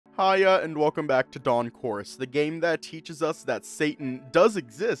Hiya, and welcome back to Dawn Chorus, the game that teaches us that Satan does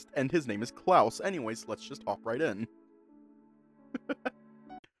exist, and his name is Klaus. Anyways, let's just hop right in.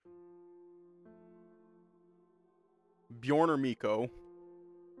 Bjorn or Miko?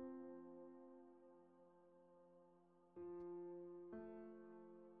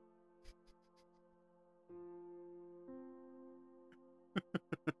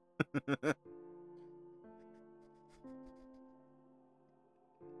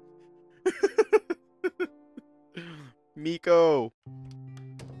 Miko.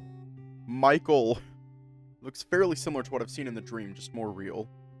 Michael. Looks fairly similar to what I've seen in the dream, just more real.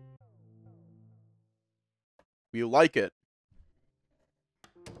 You like it?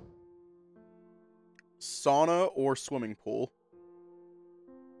 Sauna or swimming pool?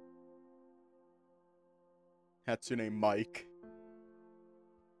 Hatsune Mike.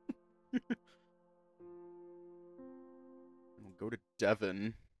 We'll go to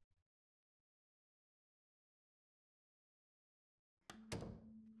Devon.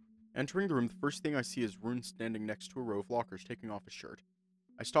 Entering the room, the first thing I see is Rune standing next to a row of lockers, taking off his shirt.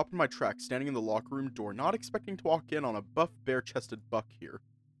 I stop in my tracks, standing in the locker room door, not expecting to walk in on a buff, bare-chested buck here.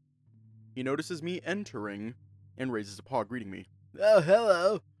 He notices me entering and raises a paw, greeting me. Oh,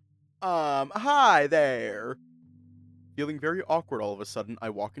 hello. Hi there. Feeling very awkward all of a sudden, I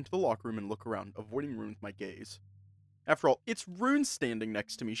walk into the locker room and look around, avoiding Rune with my gaze. After all, it's Rune standing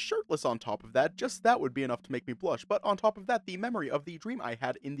next to me, shirtless on top of that. Just that would be enough to make me blush, but on top of that, the memory of the dream I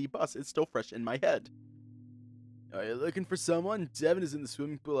had in the bus is still fresh in my head. Are you looking for someone? Devin is in the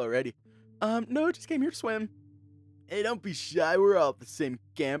swimming pool already. No, just came here to swim. Hey, don't be shy, we're all at the same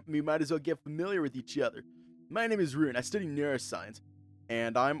camp, we might as well get familiar with each other. My name is Rune, I study neuroscience.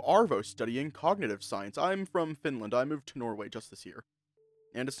 And I'm Arvo, studying cognitive science. I'm from Finland, I moved to Norway just this year.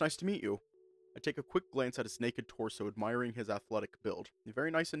 And it's nice to meet you. I take a quick glance at his naked torso, admiring his athletic build.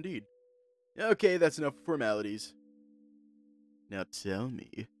 Very nice indeed. Okay, that's enough formalities. Now tell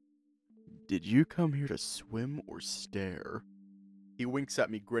me, did you come here to swim or stare? He winks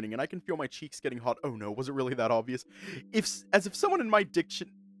at me, grinning, and I can feel my cheeks getting hot. Oh no, was it really that obvious? As if someone in my dictionary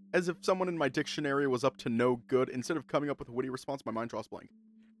was up to no good. Instead of coming up with a witty response, my mind draws blank.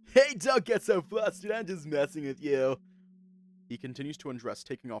 Hey, don't get so flustered, I'm just messing with you. He continues to undress,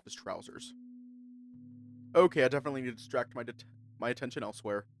 taking off his trousers. Okay, I definitely need to distract my attention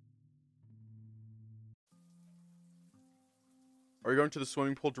elsewhere. Are you going to the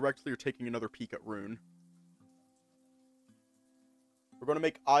swimming pool directly or taking another peek at Rune? We're going to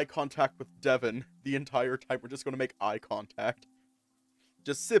make eye contact with Devin the entire time. We're just going to make eye contact.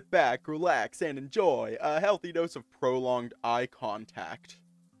 Just sit back, relax, and enjoy a healthy dose of prolonged eye contact.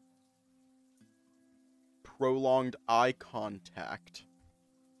 Prolonged eye contact.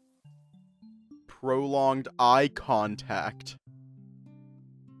 Prolonged eye contact.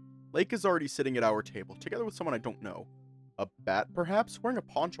 Lake is already sitting at our table, together with someone I don't know. A bat, perhaps? Wearing a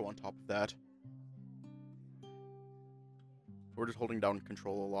poncho on top of that. We're just holding down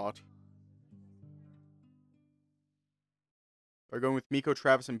control a lot. We're going with Miko,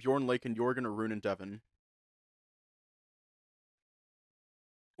 Travis, and Bjorn, Lake, and Jorgen, or Rune and Devin.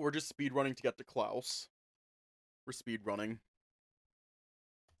 We're just speedrunning to get to Klaus. We're speedrunning.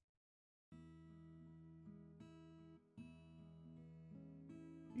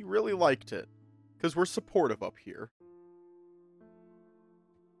 He really liked it, because we're supportive up here.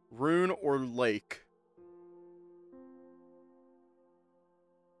 Rune or Lake?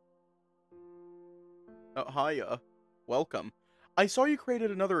 Oh, hiya. Welcome. I saw you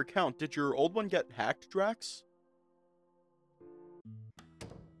created another account. Did your old one get hacked, Drax?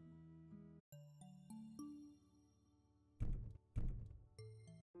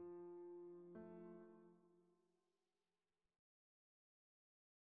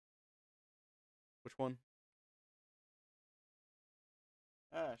 Which one?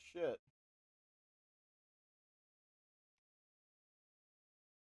 Ah, shit.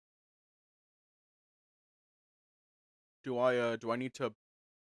 Do I need to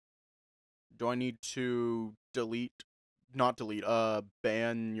delete, not delete,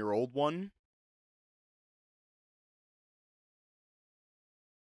 ban your old one?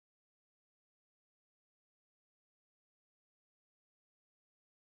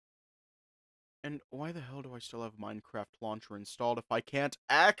 And why the hell do I still have Minecraft Launcher installed if I can't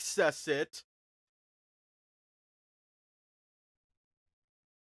access it?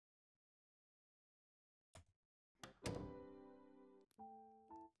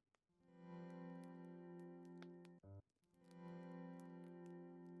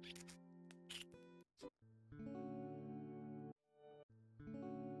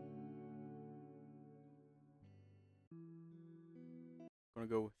 I'm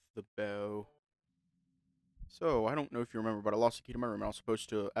gonna go with the bow. So, I don't know if you remember, but I lost the key to my room, and I was supposed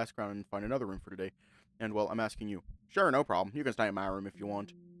to ask around and find another room for today. And, well, I'm asking you. Sure, no problem. You can stay in my room if you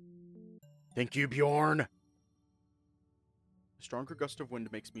want. Thank you, Bjorn! A stronger gust of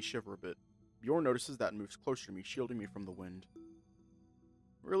wind makes me shiver a bit. Bjorn notices that and moves closer to me, shielding me from the wind.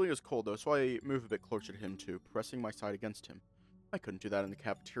 It really is cold, though, so I move a bit closer to him, too, pressing my side against him. I couldn't do that in the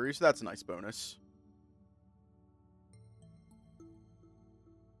cafeteria, so that's a nice bonus.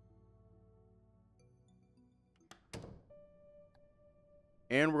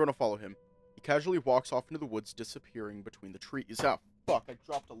 And we're gonna follow him. He casually walks off into the woods, disappearing between the trees. Ah, fuck, I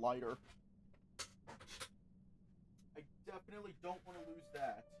dropped a lighter. I definitely don't want to lose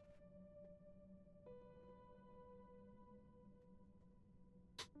that.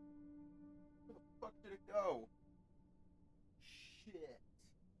 Where the fuck did it go? Shit.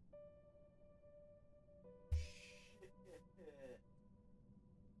 Shit.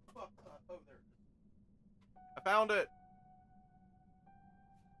 Fuck. Oh, there it is. I found it!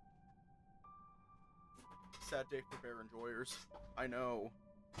 Sad day for bear enjoyers. I know.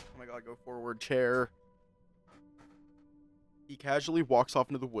 Oh my god, go forward, chair. He casually walks off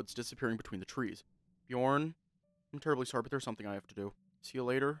into the woods, disappearing between the trees. Bjorn, I'm terribly sorry, but there's something I have to do. See you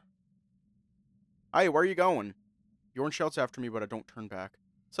later. Hey, where are you going? Bjorn shouts after me, but I don't turn back.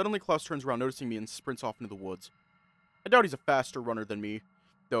 Suddenly, Klaus turns around, noticing me, and sprints off into the woods. I doubt he's a faster runner than me,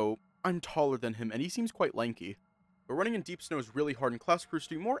 though I'm taller than him, and he seems quite lanky. But running in deep snow is really hard, and Klaus proves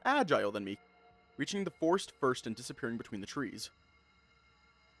to be more agile than me, reaching the forest first and disappearing between the trees.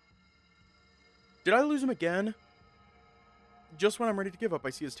 Did I lose him again? Just when I'm ready to give up,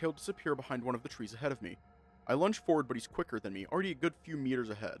 I see his tail disappear behind one of the trees ahead of me. I lunge forward, but he's quicker than me, already a good few meters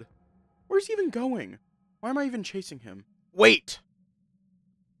ahead. Where's he even going? Why am I even chasing him? Wait!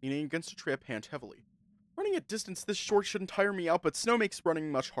 Leaning against a tree, I pant heavily. Running at distance this short shouldn't tire me out, but snow makes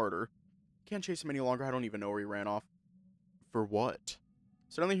running much harder. Can't chase him any longer, I don't even know where he ran off. For what?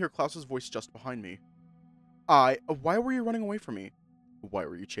 Suddenly I hear Klaus's voice just behind me. Why were you running away from me? Why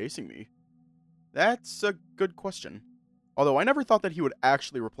were you chasing me? That's a good question. Although I never thought that he would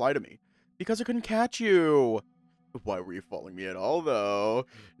actually reply to me. Because I couldn't catch you. Why were you following me at all, though?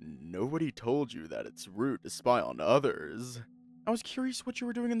 Nobody told you that it's rude to spy on others. I was curious what you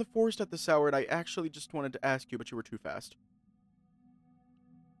were doing in the forest at this hour, and I actually just wanted to ask you, but you were too fast.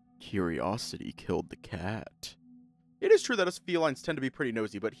 Curiosity killed the cat. It is true that us felines tend to be pretty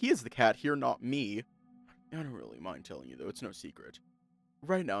nosy, but he is the cat here, not me. I don't really mind telling you, though. It's no secret.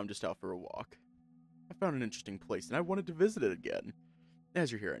 Right now, I'm just out for a walk. I found an interesting place, and I wanted to visit it again.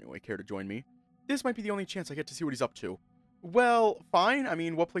 As you're here anyway, care to join me? This might be the only chance I get to see what he's up to. Well, fine. I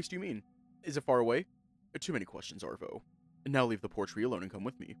mean, what place do you mean? Is it far away? Too many questions, Arvo. Now leave the poor tree alone and come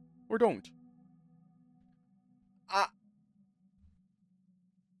with me. Or don't.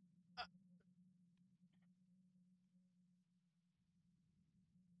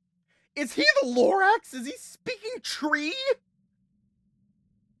 Is he the Lorax? Is he speaking tree?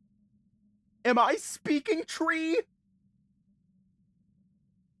 Am I speaking tree?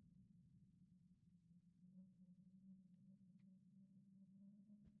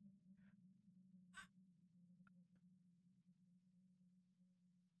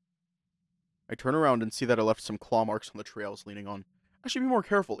 I turn around and see that I left some claw marks on the tree I was leaning on. I should be more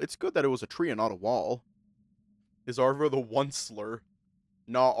careful. It's good that it was a tree and not a wall. Is Arvo the onceler?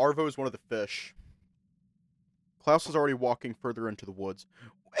 Nah, Arvo is one of the fish. Klaus is already walking further into the woods.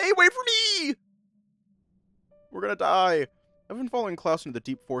 Hey, wait for me! We're gonna die. I've been following Klaus into the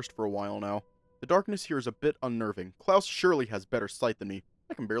deep forest for a while now. The darkness here is a bit unnerving. Klaus surely has better sight than me.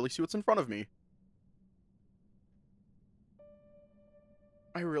 I can barely see what's in front of me.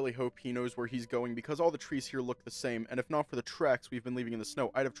 I really hope he knows where he's going, because all the trees here look the same, and if not for the tracks we've been leaving in the snow,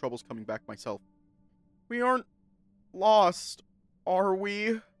 I'd have troubles coming back myself. We aren't lost, are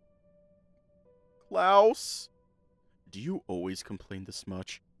we? Klaus? Do you always complain this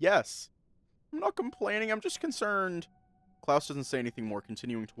much? Yes. I'm not complaining, I'm just concerned. Klaus doesn't say anything more,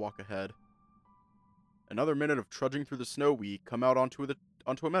 continuing to walk ahead. Another minute of trudging through the snow, we come out onto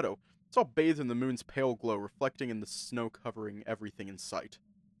a meadow. It's all bathed in the moon's pale glow, reflecting in the snow covering everything in sight.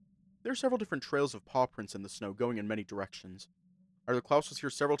 There are several different trails of paw prints in the snow, going in many directions. Either Klaus was here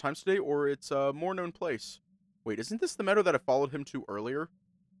several times today, or it's a more known place. Wait, isn't this the meadow that I followed him to earlier?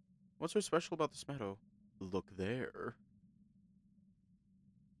 What's so special about this meadow? Look there.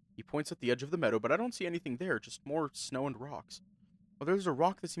 He points at the edge of the meadow, but I don't see anything there, just more snow and rocks. Oh, there's a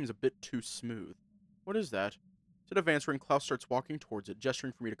rock that seems a bit too smooth. What is that? Instead of answering, Klaus starts walking towards it,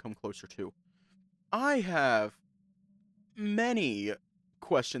 gesturing for me to come closer too. I have many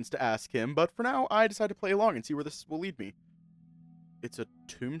questions to ask him, but for now, I decide to play along and see where this will lead me. It's a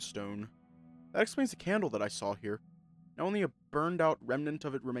tombstone. That explains the candle that I saw here. Now only a burned-out remnant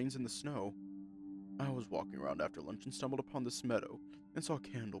of it remains in the snow. I was walking around after lunch and stumbled upon this meadow and saw a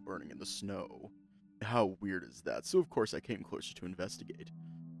candle burning in the snow. How weird is that? So of course I came closer to investigate.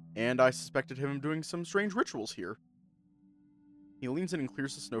 And I suspected him of doing some strange rituals here. He leans in and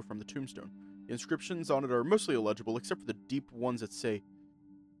clears the snow from the tombstone. The inscriptions on it are mostly illegible, except for the deep ones that say...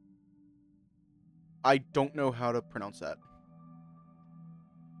 I don't know how to pronounce that.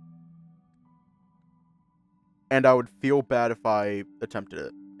 And I would feel bad if I attempted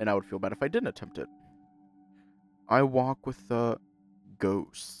it. And I would feel bad if I didn't attempt it. I walk with the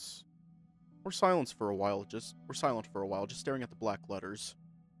ghosts. We're silent for a while, just staring at the black letters.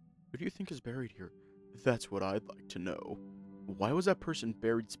 Who do you think is buried here? That's what I'd like to know. Why was that person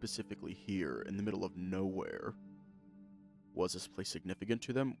buried specifically here, in the middle of nowhere? Was this place significant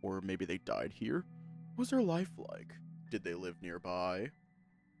to them, or maybe they died here? What was their life like? Did they live nearby?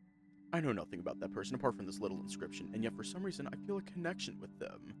 I know nothing about that person apart from this little inscription, and yet for some reason I feel a connection with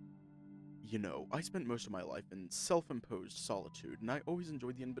them. You know, I spent most of my life in self-imposed solitude, and I always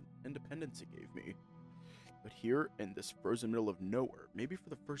enjoyed the independence it gave me. But here, in this frozen middle of nowhere, maybe for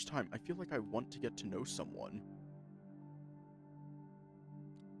the first time, I feel like I want to get to know someone.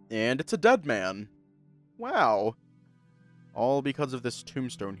 And it's a dead man. Wow. All because of this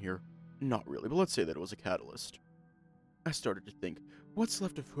tombstone here. Not really, but let's say that it was a catalyst. I started to think, what's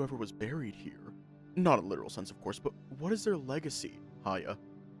left of whoever was buried here? Not in a literal sense, of course, but what is their legacy, Haya?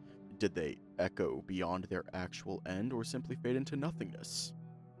 Did they echo beyond their actual end, or simply fade into nothingness?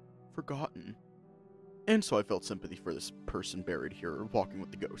 Forgotten. And so I felt sympathy for this person buried here, walking with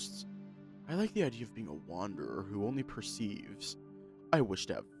the ghosts. I like the idea of being a wanderer who only perceives. I wished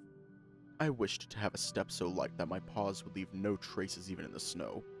to have a step so light that my paws would leave no traces even in the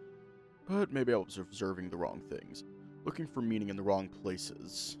snow. But maybe I was observing the wrong things, looking for meaning in the wrong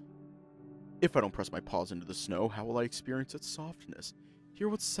places. If I don't press my paws into the snow, how will I experience its softness? Hear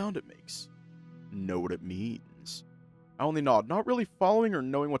what sound it makes? Know what it means? I only nod, not really following or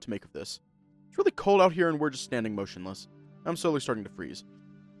knowing what to make of this. It's really cold out here and we're just standing motionless. I'm slowly starting to freeze.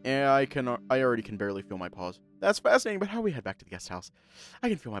 And I already can barely feel my paws. That's fascinating, but how do we head back to the guest house? I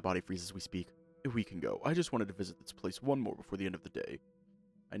can feel my body freeze as we speak. If we can go, I just wanted to visit this place one more before the end of the day.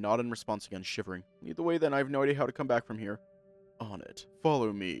 I nod in response again, shivering. Lead the way then, I have no idea how to come back from here. On it.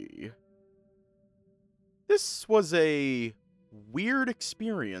 Follow me. This was a weird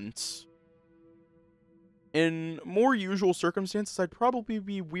experience. In more usual circumstances, I'd probably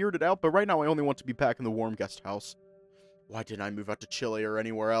be weirded out, but right now I only want to be back in the warm guest house. Why didn't I move out to Chile or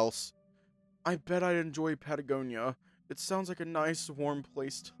anywhere else? I bet I'd enjoy Patagonia. It sounds like a nice, warm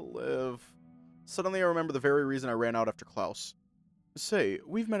place to live. Suddenly I remember the very reason I ran out after Klaus. Say,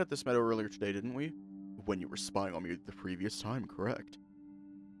 we've met at this meadow earlier today, didn't we? When you were spying on me the previous time, correct?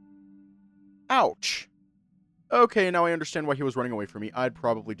 Ouch! Okay, now I understand why he was running away from me. I'd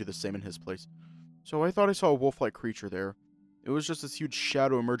probably do the same in his place. So I thought I saw a wolf-like creature there. It was just this huge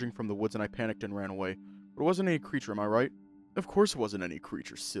shadow emerging from the woods and I panicked and ran away. But it wasn't any creature, am I right? Of course it wasn't any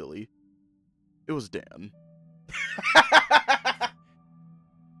creature, silly. It was Dan.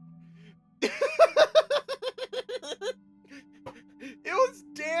 It was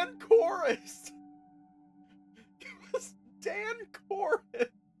Dan Chorus! It was Dan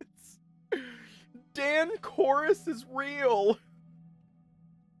Chorus! Dan Chorus is real!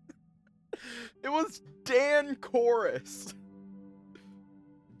 It was Dan Chorus!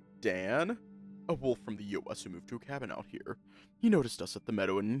 Dan? A wolf from the US who moved to a cabin out here. He noticed us at the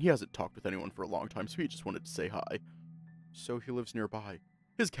meadow and he hasn't talked with anyone for a long time, so he just wanted to say hi. So he lives nearby.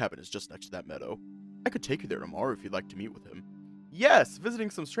 His cabin is just next to that meadow. I could take you there tomorrow if you'd like to meet with him. Yes, visiting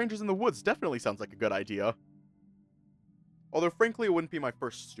some strangers in the woods definitely sounds like a good idea. Although frankly it wouldn't be my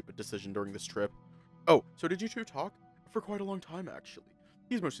first stupid decision during this trip. Oh, so did you two talk? For quite a long time actually.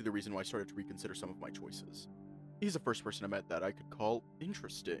 He's mostly the reason why I started to reconsider some of my choices. He's the first person I met that I could call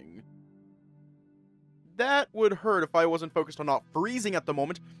interesting. That would hurt if I wasn't focused on not freezing at the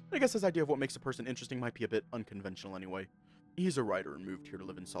moment. I guess his idea of what makes a person interesting might be a bit unconventional anyway. He's a writer and moved here to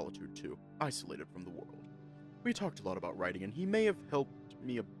live in solitude too, isolated from the world. We talked a lot about writing and he may have helped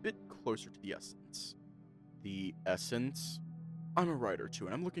me a bit closer to the essence. The essence? I'm a writer too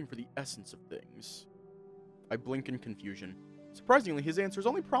and I'm looking for the essence of things. I blink in confusion. Surprisingly, his answers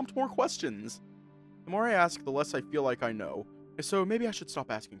only prompt more questions. The more I ask, the less I feel like I know, so maybe I should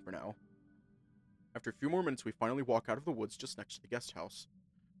stop asking for now. After a few more minutes, we finally walk out of the woods just next to the guest house.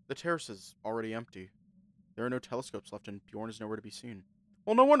 The terrace is already empty. There are no telescopes left and Bjorn is nowhere to be seen.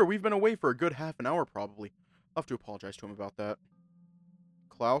 Well, no wonder, we've been away for a good half an hour probably. I'll have to apologize to him about that.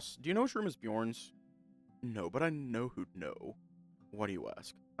 Klaus, do you know which room is Bjorn's? No, but I know who'd know. What do you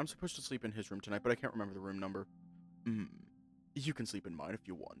ask? I'm supposed to sleep in his room tonight, but I can't remember the room number. You can sleep in mine if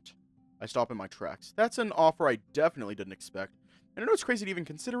you want. I stop in my tracks. That's an offer I definitely didn't expect. And I know it's crazy to even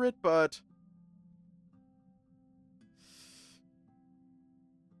consider it, but...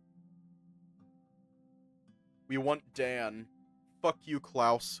 We want Dan. Fuck you,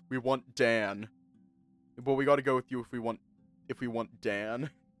 Klaus. We want Dan. But we gotta go with you if we want Dan.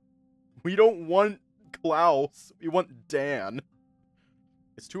 We don't want Klaus. We want Dan.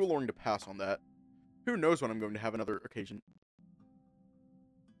 It's too alluring to pass on that. Who knows when I'm going to have another occasion.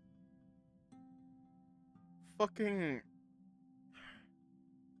 Fucking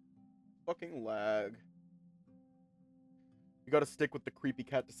lag. You gotta stick with the creepy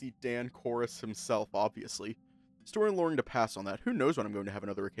cat to see Dan Chorus himself, obviously. It's too alluring to pass on that. Who knows when I'm going to have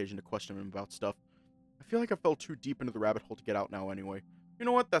another occasion to question him about stuff. I feel like I fell too deep into the rabbit hole to get out now anyway. You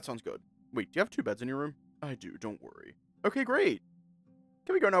know what? That sounds good. Wait, do you have 2 beds in your room? I do, don't worry. Okay, great.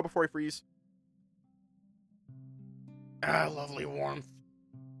 Can we go now before I freeze? Ah, lovely warmth.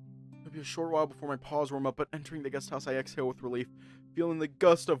 It'll be a short while before my paws warm up, but entering the guest house I exhale with relief, feeling the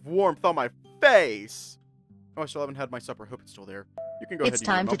gust of warmth on my face. Oh, I still haven't had my supper. Hope it's still there. You can go ahead. It's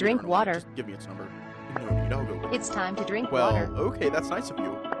time to drink water. Just give me its number. No need, I'll go with it. It's time to drink water. Well, okay, that's nice of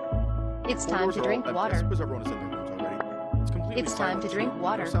you. It's time to drink water. I suppose everyone is in their rooms already. It's completely It's time to drink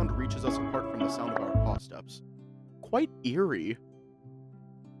water. No sound reaches us apart from the sound of our paw steps. Quite eerie.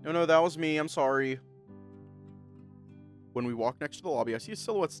 No, that was me. I'm sorry. When we walk next to the lobby, I see a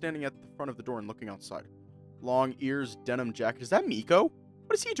silhouette standing at the front of the door and looking outside. Long ears, denim jacket. Is that Miko?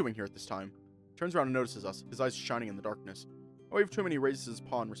 What is he doing here at this time? Turns around and notices us, his eyes shining in the darkness. I wave to him and he raises his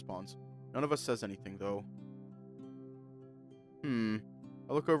paw in response. None of us says anything, though.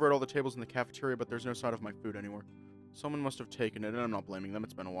 I look over at all the tables in the cafeteria, but there's no sign of my food anywhere. Someone must have taken it, and I'm not blaming them.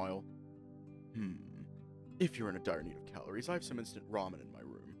 It's been a while. If you're in a dire need of calories, I have some instant ramen in my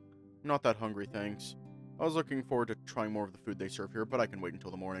room. I'm not that hungry, thanks. I was looking forward to trying more of the food they serve here, but I can wait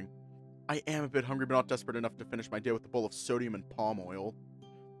until the morning. I am a bit hungry, but not desperate enough to finish my day with a bowl of sodium and palm oil.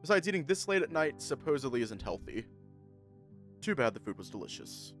 Besides, eating this late at night supposedly isn't healthy. Too bad the food was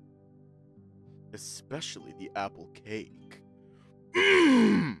delicious. Especially the apple cake.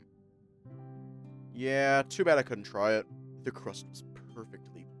 Yeah, too bad I couldn't try it. The crust was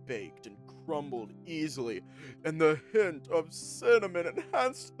perfectly baked and crumbled easily, and the hint of cinnamon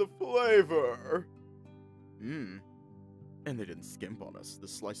enhanced the flavor. And they didn't skimp on us. The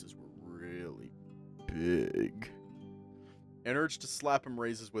slices were really big. An urge to slap him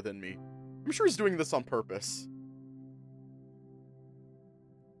raises within me. I'm sure he's doing this on purpose.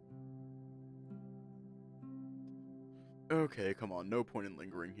 Okay, come on, no point in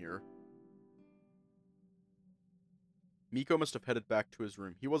lingering here. Miko must have headed back to his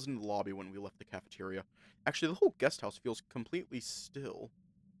room. He wasn't in the lobby when we left the cafeteria. Actually, the whole guest house feels completely still.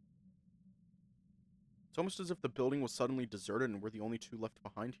 It's almost as if the building was suddenly deserted and we're the only 2 left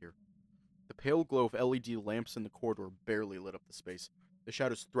behind here. The pale glow of LED lamps in the corridor barely lit up the space, the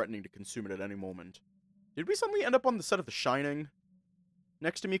shadows threatening to consume it at any moment. Did we suddenly end up on the set of The Shining?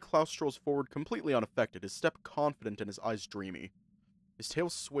 Next to me, Klaus strolls forward completely unaffected, his step confident and his eyes dreamy. His tail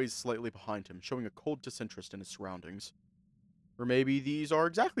sways slightly behind him, showing a cold disinterest in his surroundings. Or maybe these are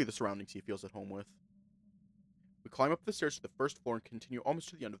exactly the surroundings he feels at home with. We climb up the stairs to the first floor and continue almost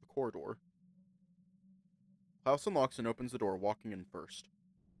to the end of the corridor. Klaus unlocks and opens the door, walking in first.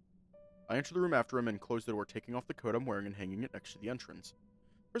 I enter the room after him and close the door, taking off the coat I'm wearing and hanging it next to the entrance.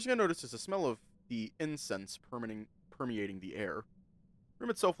 First thing I notice is the smell of the incense permeating the air. The room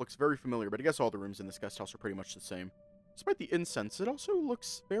itself looks very familiar, but I guess all the rooms in this guest house are pretty much the same. Despite the incense, it also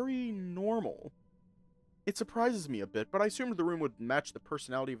looks very normal. It surprises me a bit, but I assumed the room would match the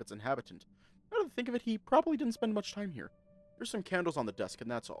personality of its inhabitant. Now to think of it, he probably didn't spend much time here. There's some candles on the desk,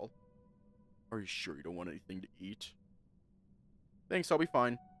 and that's all. Are you sure you don't want anything to eat? Thanks, I'll be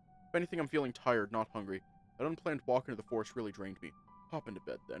fine. If anything, I'm feeling tired, not hungry. That unplanned walk into the forest really drained me. Hop into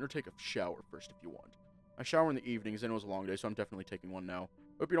bed then, or take a shower first if you want. I shower in the evenings, and it was a long day, so I'm definitely taking one now.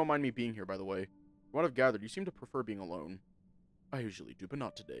 Hope you don't mind me being here, by the way. From what I've gathered, you seem to prefer being alone. I usually do, but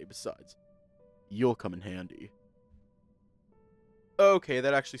not today. Besides, you'll come in handy. Okay,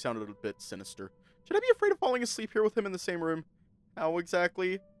 that actually sounded a bit sinister. Should I be afraid of falling asleep here with him in the same room? How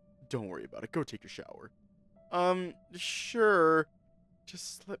exactly? Don't worry about it. Go take your shower. Sure.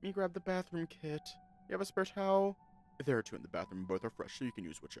 Just let me grab the bathroom kit. You have a spare towel? There are 2 in the bathroom. Both are fresh, so you can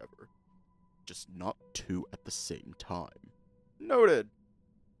use whichever. Just not 2 at the same time. Noted.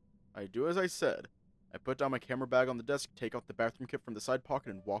 I do as I said. I put down my camera bag on the desk, take out the bathroom kit from the side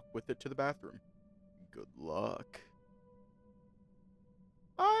pocket, and walk with it to the bathroom. Good luck.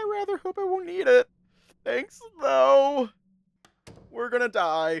 I rather hope I won't need it. Thanks, though. We're gonna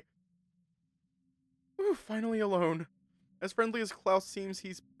die. Ooh, finally alone. As friendly as Klaus seems,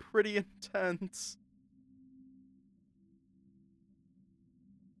 he's pretty intense.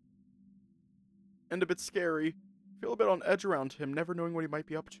 And a bit scary. Feel a bit on edge around him, never knowing what he might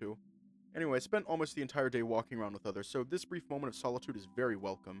be up to. Anyway, I spent almost the entire day walking around with others, so this brief moment of solitude is very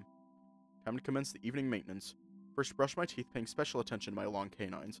welcome. Time to commence the evening maintenance. First, brush my teeth, paying special attention to my long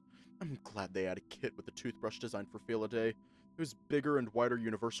canines. I'm glad they had a kit with a toothbrush designed for fail a day. Those bigger and wider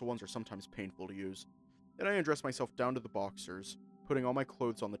universal ones are sometimes painful to use. Then I undress myself down to the boxers, putting all my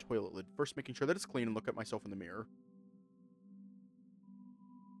clothes on the toilet lid, first making sure that it's clean and look at myself in the mirror.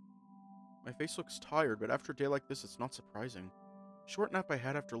 My face looks tired, but after a day like this, it's not surprising. The short nap I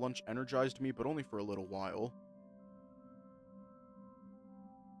had after lunch energized me, but only for a little while.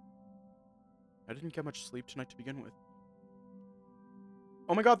 I didn't get much sleep tonight to begin with.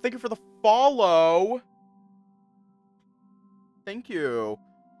 Oh my god, thank you for the follow! Thank you.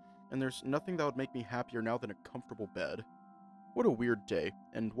 And there's nothing that would make me happier now than a comfortable bed. What a weird day,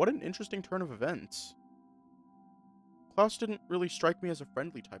 and what an interesting turn of events. Klaus didn't really strike me as a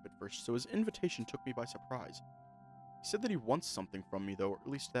friendly type at first, so his invitation took me by surprise. He said that he wants something from me, though, or at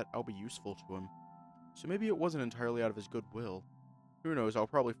least that I'll be useful to him. So maybe it wasn't entirely out of his goodwill. Who knows, I'll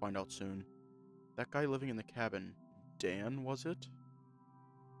probably find out soon. That guy living in the cabin, Dan, was it?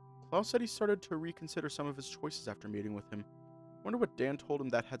 Klaus said he started to reconsider some of his choices after meeting with him. Wonder what Dan told him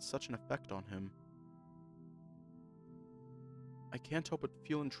that had such an effect on him. I can't help but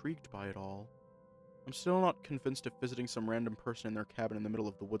feel intrigued by it all. I'm still not convinced if visiting some random person in their cabin in the middle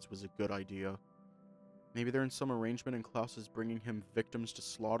of the woods was a good idea. Maybe they're in some arrangement and Klaus is bringing him victims to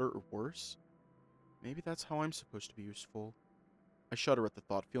slaughter or worse? Maybe that's how I'm supposed to be useful. I shudder at the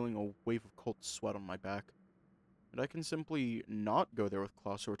thought, feeling a wave of cold sweat on my back. And I can simply not go there with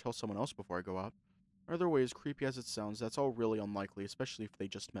Klaus or tell someone else before I go out. Either way, as creepy as it sounds, that's all really unlikely, especially if they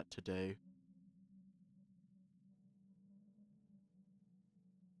just met today.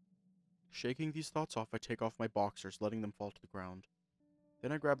 Shaking these thoughts off, I take off my boxers, letting them fall to the ground.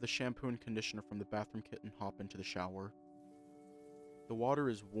 Then I grab the shampoo and conditioner from the bathroom kit and hop into the shower. The water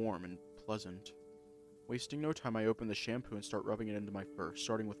is warm and pleasant. Wasting no time, I open the shampoo and start rubbing it into my fur,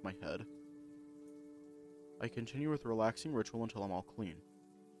 starting with my head. I continue with the relaxing ritual until I'm all clean.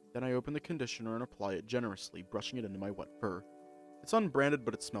 Then I open the conditioner and apply it generously, brushing it into my wet fur. It's unbranded,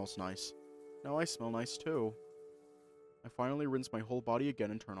 but it smells nice. Now I smell nice too. I finally rinse my whole body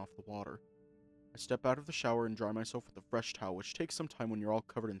again and turn off the water. I step out of the shower and dry myself with a fresh towel, which takes some time when you're all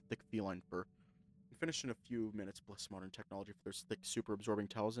covered in thick feline fur. I'm finished in a few minutes, bless modern technology for those thick, super absorbing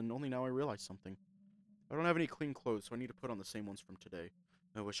towels, and only now I realize something. I don't have any clean clothes, so I need to put on the same ones from today.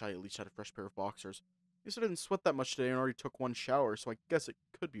 I wish I at least had a fresh pair of boxers. At least I didn't sweat that much today and already took one shower, so I guess it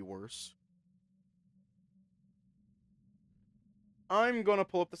could be worse. I'm gonna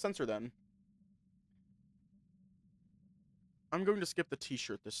pull up the sensor then. I'm going to skip the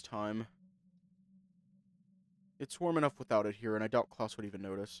t-shirt this time. It's warm enough without it here, and I doubt Klaus would even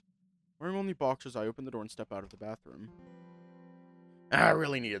notice. Wearing only boxers, I open the door and step out of the bathroom. I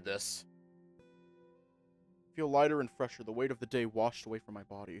really needed this. I feel lighter and fresher, the weight of the day washed away from my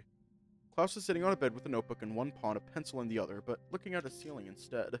body. Klaus is sitting on a bed with a notebook in one paw and a pencil in the other, but looking at the ceiling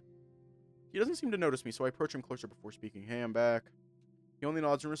instead. He doesn't seem to notice me, so I approach him closer before speaking. Hey, I'm back. He only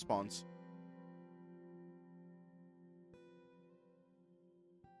nods in response.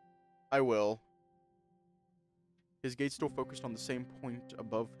 I will. His gaze still focused on the same point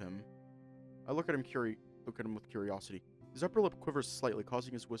above him. I look at him with curiosity. His upper lip quivers slightly,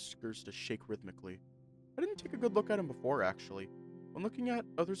 causing his whiskers to shake rhythmically. I didn't take a good look at him before, actually. When looking at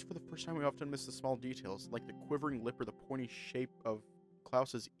others for the first time, we often miss the small details, like the quivering lip or the pointy shape of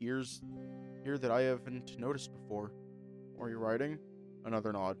Klaus's ears here that I haven't noticed before. Are you writing?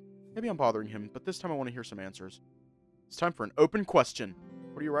 Another nod. Maybe I'm bothering him, but this time I want to hear some answers. It's time for an open question.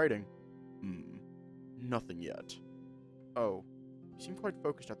 What are you writing? Nothing yet. Oh, you seem quite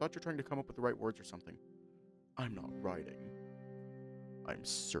focused. I thought you were trying to come up with the right words or something. I'm not writing. I'm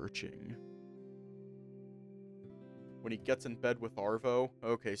searching. When he gets in bed with Arvo?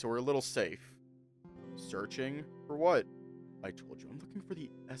 Okay, so we're a little safe. Searching? For what? I told you, I'm looking for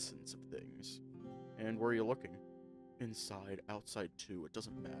the essence of things. And where are you looking? Inside, outside too, it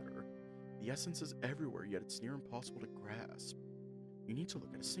doesn't matter. The essence is everywhere, yet it's near impossible to grasp. You need to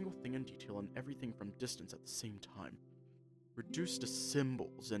look at a single thing in detail and everything from distance at the same time. Reduce to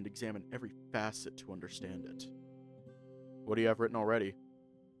symbols and examine every facet to understand it. What do you have written already?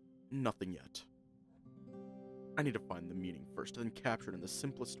 Nothing yet. I need to find the meaning first, then capture it in the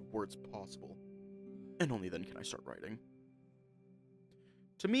simplest words possible. And only then can I start writing.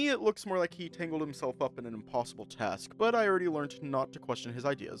 To me, it looks more like he tangled himself up in an impossible task, but I already learned not to question his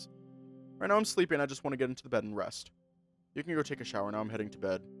ideas. Right now I'm sleepy and I just want to get into the bed and rest. You can go take a shower now, I'm heading to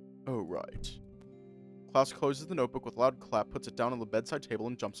bed. Oh, right. Klaus closes the notebook with a loud clap, puts it down on the bedside table,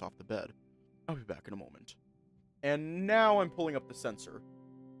 and jumps off the bed. I'll be back in a moment. And now I'm pulling up the sensor.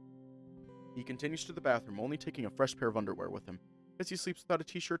 He continues to the bathroom, only taking a fresh pair of underwear with him. Guess he sleeps without a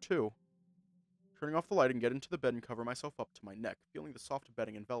t-shirt too. Turning off the light and get into the bed and cover myself up to my neck, feeling the soft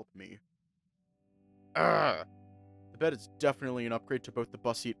bedding envelop me. Ugh! The bed is definitely an upgrade to both the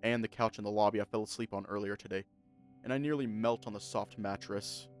bus seat and the couch in the lobby I fell asleep on earlier today, and I nearly melt on the soft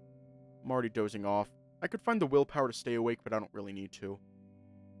mattress. I'm already dozing off. I could find the willpower to stay awake, but I don't really need to.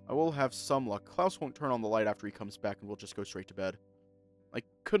 I will have some luck. Klaus won't turn on the light after he comes back, and we'll just go straight to bed. I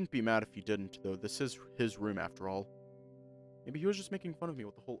couldn't be mad if he didn't, though. This is his room, after all. Maybe he was just making fun of me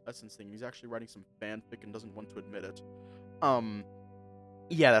with the whole essence thing, and he's actually writing some fanfic and doesn't want to admit it.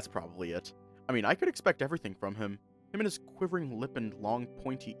 Yeah, that's probably it. I mean, I could expect everything from him. Him and his quivering lip and long,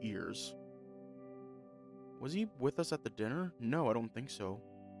 pointy ears. Was he with us at the dinner? No, I don't think so.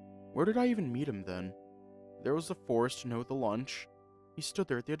 Where did I even meet him, then? There was the forest, no, the lunch. He stood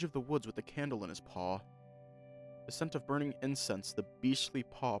there at the edge of the woods with a candle in his paw. The scent of burning incense, the beastly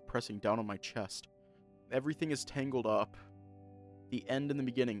paw pressing down on my chest. Everything is tangled up. The end and the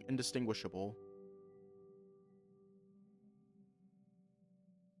beginning, indistinguishable.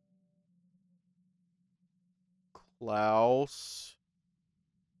 Klaus.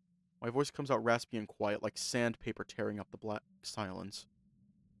 My voice comes out raspy and quiet, like sandpaper tearing up the black silence.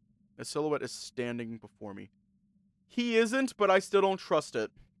 A silhouette is standing before me. He isn't, but I still don't trust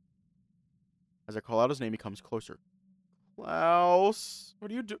it. As I call out his name, he comes closer. Klaus, what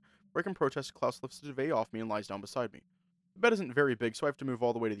do you do? Before I can protest, Klaus lifts the duvet off me and lies down beside me. The bed isn't very big, so I have to move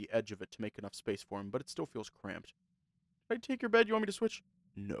all the way to the edge of it to make enough space for him, but it still feels cramped. Did I take your bed? You want me to switch?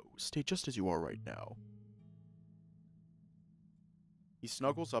 No, stay just as you are right now. He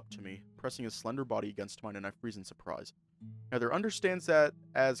snuggles up to me, pressing his slender body against mine, and I freeze in surprise. Either understands that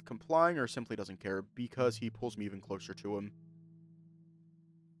as complying or simply doesn't care, because he pulls me even closer to him.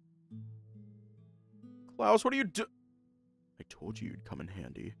 Klaus, what are you do- I told you you'd come in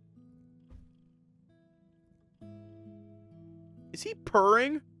handy. Is he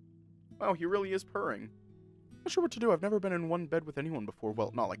purring? Wow, he really is purring. Not sure what to do. I've never been in one bed with anyone before. Well,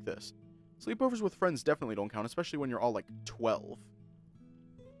 not like this. Sleepovers with friends definitely don't count, especially when you're all like 12.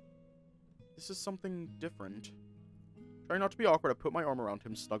 This is something different. Trying not to be awkward, I put my arm around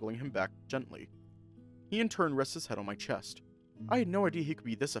him, snuggling him back gently. He in turn rests his head on my chest. I had no idea he could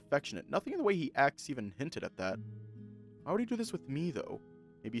be this affectionate. Nothing in the way he acts even hinted at that. Why would he do this with me, though?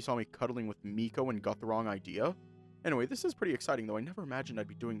 Maybe he saw me cuddling with Miko and got the wrong idea? Anyway, this is pretty exciting, though. I never imagined I'd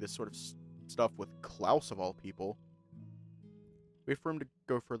be doing this sort of stuff with Klaus, of all people. Wait for him to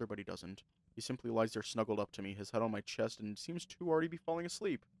go further, but he doesn't. He simply lies there snuggled up to me, his head on my chest, and seems to already be falling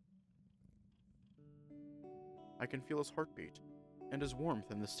asleep. I can feel his heartbeat, and his warmth,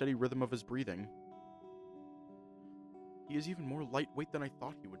 and the steady rhythm of his breathing. He is even more lightweight than I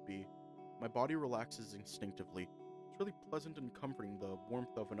thought he would be. My body relaxes instinctively. It's really pleasant and comforting, the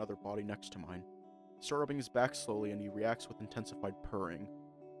warmth of another body next to mine. I start rubbing his back slowly, and he reacts with intensified purring.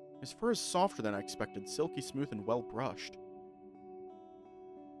 His fur is softer than I expected, silky smooth and well brushed.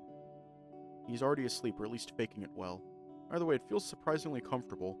 He's already asleep, or at least faking it well. Either way, it feels surprisingly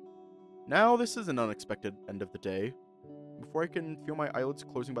comfortable. Now this is an unexpected end of the day. Before I can feel my eyelids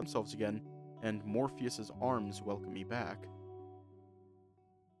closing by themselves again, and Morpheus's arms welcome me back.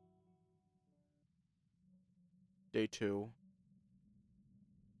 Day 2.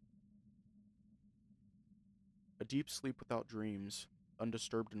 A deep sleep without dreams,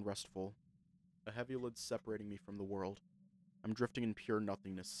 undisturbed and restful. A heavy lid separating me from the world. I'm drifting in pure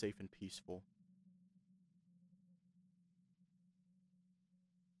nothingness, safe and peaceful.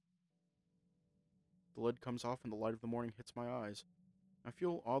 The lid comes off and the light of the morning hits my eyes. I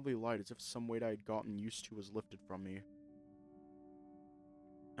feel oddly light, as if some weight I had gotten used to was lifted from me.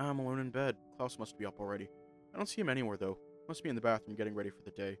 I'm alone in bed. Klaus must be up already. I don't see him anywhere, though. Must be in the bathroom getting ready for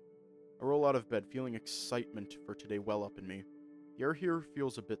the day. I roll out of bed, feeling excitement for today well up in me. The air here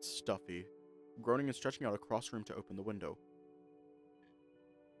feels a bit stuffy. I'm groaning and stretching out across the room to open the window.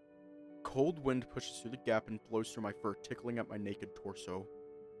 Cold wind pushes through the gap and blows through my fur, tickling at my naked torso.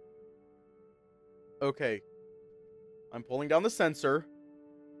 Okay. I'm pulling down the sensor.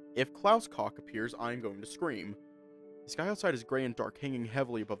 If Klaus cock appears, I'm going to scream. The sky outside is gray and dark, hanging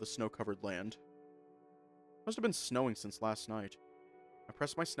heavily above the snow-covered land. Must have been snowing since last night. I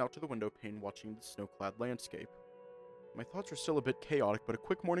press my snout to the window pane, watching the snow-clad landscape. My thoughts are still a bit chaotic, but a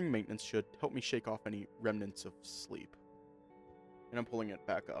quick morning maintenance should help me shake off any remnants of sleep. and I'm pulling it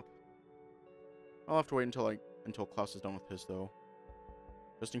back up. I'll have to wait until Klaus is done with his, though.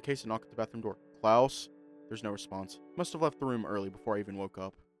 Just in case, I knock at the bathroom door. Klaus? There's no response. Must have left the room early before I even woke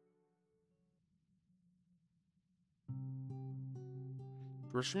up.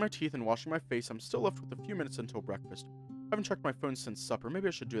 Brushing my teeth and washing my face, I'm still left with a few minutes until breakfast. I haven't checked my phone since supper. Maybe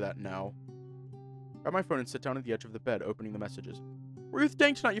I should do that now. Grab my phone and sit down at the edge of the bed, opening the messages. Were you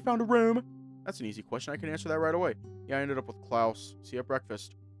staying tonight? You found a room? That's an easy question. I can answer that right away. Yeah, I ended up with Klaus. See you at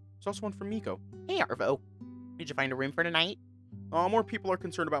breakfast. There's also one from Miko. Hey, Arvo. Did you find a room for tonight? More people are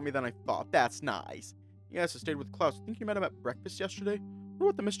concerned about me than I thought. That's nice. Yes, I stayed with Klaus. I think you met him at breakfast yesterday. I wonder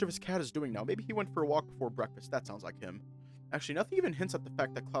what the mischievous cat is doing now. Maybe he went for a walk before breakfast. That sounds like him. Actually, nothing even hints at the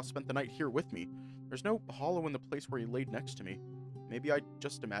fact that Klaus spent the night here with me. There's no hollow in the place where he laid next to me. Maybe I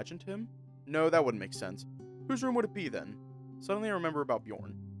just imagined him? No, that wouldn't make sense. Whose room would it be, then? Suddenly I remember about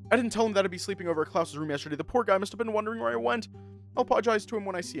Bjorn. I didn't tell him that I'd be sleeping over at Klaus's room yesterday. The poor guy must have been wondering where I went. I'll apologize to him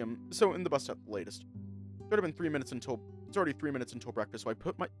when I see him. So, in the bus at the latest. It's already 3 minutes until breakfast, so I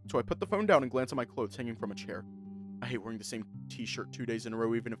put the phone down and glance at my clothes hanging from a chair. I hate wearing the same t-shirt 2 days in a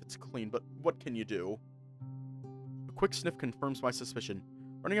row, even if it's clean, but what can you do? A quick sniff confirms my suspicion.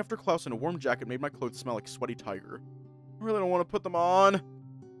 Running after Klaus in a warm jacket made my clothes smell like sweaty tiger. I really don't want to put them on.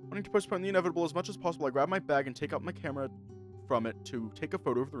 Wanting to postpone the inevitable as much as possible, I grab my bag and take out my camera from it to take a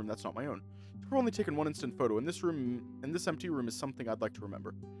photo of the room that's not my own. I've only taken one instant photo, and this empty room is something I'd like to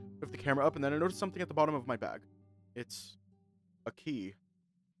remember. I lift the camera up, and then I notice something at the bottom of my bag. It's a key.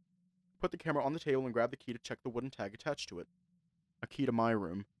 Put the camera on the table and grab the key to check the wooden tag attached to it. A key to my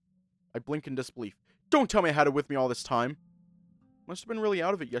room. I blink in disbelief. Don't tell me I had it with me all this time! Must have been really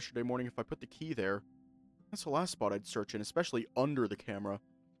out of it yesterday morning if I put the key there. That's the last spot I'd search in, especially under the camera.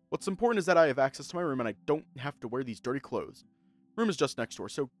 What's important is that I have access to my room and I don't have to wear these dirty clothes. Room is just next door,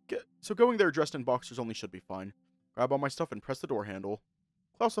 so going there dressed in boxers only should be fine. Grab all my stuff and press the door handle.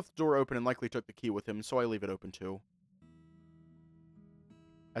 Klaus left the door open and likely took the key with him, so I leave it open too.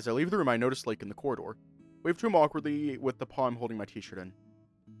 As I leave the room, I notice Lake in the corridor. Wave to him awkwardly with the paw I'm holding my t-shirt in.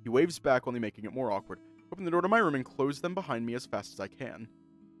 He waves back, only making it more awkward. Open the door to my room and close them behind me as fast as I can.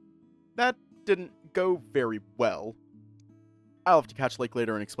 That didn't go very well. I'll have to catch Lake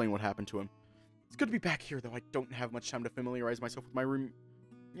later and explain what happened to him. It's good to be back here, though I don't have much time to familiarize myself with my room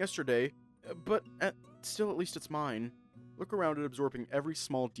yesterday. But still, at least it's mine. Look around it, absorbing every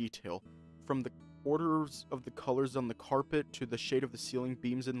small detail. From the orders of the colors on the carpet to the shade of the ceiling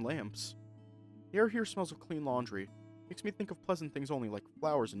beams and lamps. The air here smells of clean laundry. Makes me think of pleasant things only, like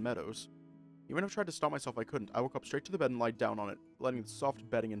flowers and meadows. Even if I tried to stop myself, I couldn't. I woke up straight to the bed and lied down on it, letting the soft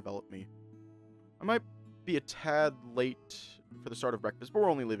bedding envelop me. I might be a tad late for the start of breakfast, but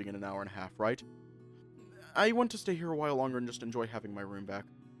we're only leaving in an hour and a half, right? I want to stay here a while longer and just enjoy having my room back.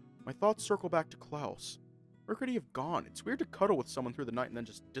 My thoughts circle back to Klaus. Where could he have gone? It's weird to cuddle with someone through the night and then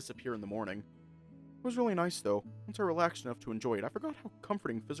just disappear in the morning. It was really nice, though. Once I relaxed enough to enjoy it, I forgot how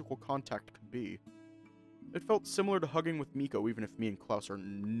comforting physical contact could be. It felt similar to hugging with Miko, even if me and Klaus are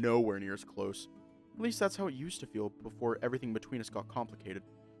nowhere near as close. At least that's how it used to feel before everything between us got complicated.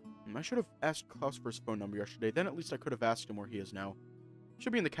 I should have asked Klaus for his phone number yesterday, then at least I could have asked him where he is now.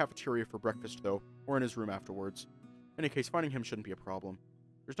 Should be in the cafeteria for breakfast, though, or in his room afterwards. In any case, finding him shouldn't be a problem.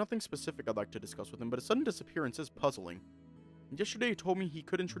 There's nothing specific I'd like to discuss with him, but his sudden disappearance is puzzling. And yesterday he told me he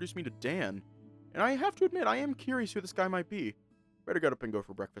could introduce me to Dan, and I have to admit, I am curious who this guy might be. Better get up and go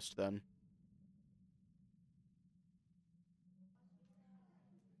for breakfast then.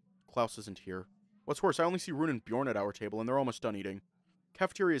 Klaus isn't here. What's worse, I only see Rune and Bjorn at our table, and they're almost done eating. The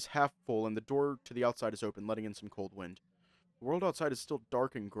cafeteria is half full, and the door to the outside is open, letting in some cold wind. The world outside is still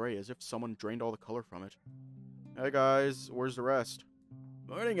dark and gray, as if someone drained all the color from it. Hey guys, where's the rest?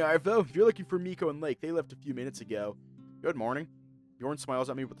 Morning, Arvo. If you're looking for Miko and Lake, they left a few minutes ago. Good morning. Bjorn smiles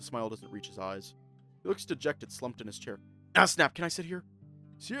at me, but the smile doesn't reach his eyes. He looks dejected, slumped in his chair. Ah, snap, can I sit here?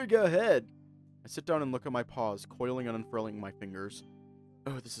 Sure, go ahead. I sit down and look at my paws, coiling and unfurling my fingers.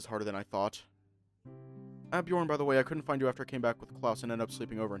 Oh, this is harder than I thought. Bjorn, by the way, I couldn't find you after I came back with Klaus and ended up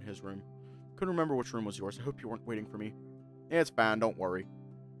sleeping over in his room. Couldn't remember which room was yours. I hope you weren't waiting for me. Yeah, it's fine, don't worry.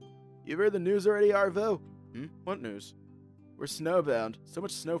 You've heard the news already, Arvo? What news? We're snowbound. So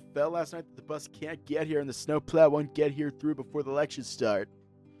much snow fell last night that the bus can't get here and the snowplow won't get here through before the lectures start.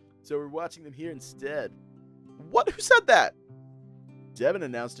 So we're watching them here instead. What? Who said that? Devin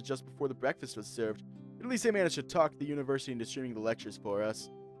announced it just before the breakfast was served. At least they managed to talk the university into streaming the lectures for us.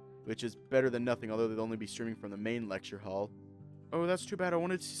 Which is better than nothing, although they'll only be streaming from the main lecture hall. Oh, that's too bad. I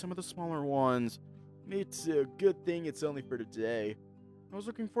wanted to see some of the smaller ones. Me too. Good thing it's only for today. I was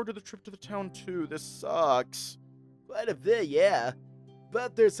looking forward to the trip to the town too. This sucks. Quite a bit, yeah.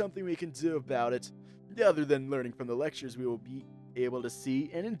 But there's something we can do about it. Other than learning from the lectures we will able to see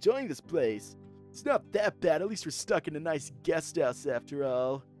and enjoying this place. It's not that bad, at least we're stuck in a nice guest house after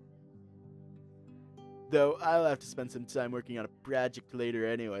all. Though I'll have to spend some time working on a project later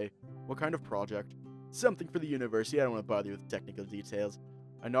anyway. What kind of project? Something for the university, I don't want to bother you with technical details.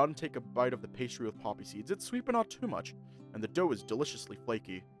 I nod and take a bite of the pastry with poppy seeds. It's sweet but not too much, and the dough is deliciously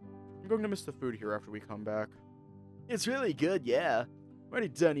flaky. I'm going to miss the food here after we come back. It's really good, yeah. When you're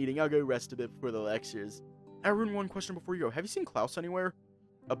done eating, I'll go rest a bit before the lectures. Arun, one question before you go. Have you seen Klaus anywhere?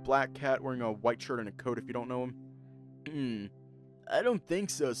 A black cat wearing a white shirt and a coat if you don't know him. I don't think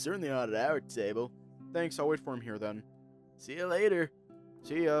so. Certainly not at our table. Thanks, I'll wait for him here then. See you later.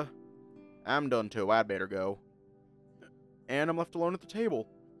 See ya. I'm done too, I'd better go. And I'm left alone at the table.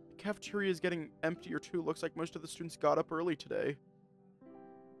 The cafeteria is getting emptier too. Looks like most of the students got up early today.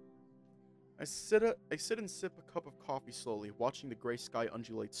 I sit and sip a cup of coffee slowly, watching the gray sky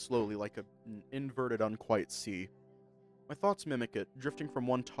undulate slowly like an inverted, unquiet sea. My thoughts mimic it, drifting from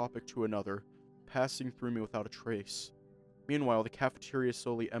one topic to another, passing through me without a trace. Meanwhile, the cafeteria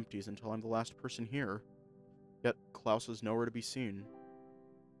slowly empties until I'm the last person here. Yet, Klaus is nowhere to be seen.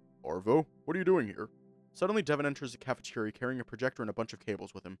 Arvo, what are you doing here? Suddenly, Devin enters the cafeteria carrying a projector and a bunch of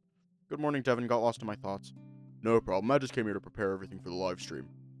cables with him. Good morning, Devin. Got lost in my thoughts. No problem. I just came here to prepare everything for the live stream.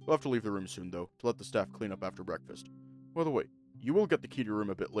 We'll have to leave the room soon, though, to let the staff clean up after breakfast. By the way, you will get the key to your room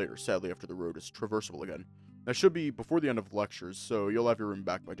a bit later, sadly after the road is traversable again. That should be before the end of the lectures, so you'll have your room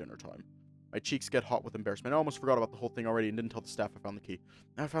back by dinner time. My cheeks get hot with embarrassment. I almost forgot about the whole thing already and didn't tell the staff I found the key.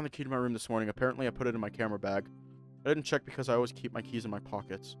 I found the key to my room this morning. Apparently, I put it in my camera bag. I didn't check because I always keep my keys in my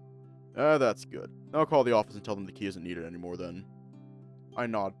pockets. That's good. I'll call the office and tell them the key isn't needed anymore then. I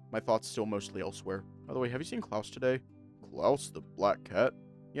nod, my thoughts still mostly elsewhere. By the way, have you seen Klaus today? Klaus, the black cat?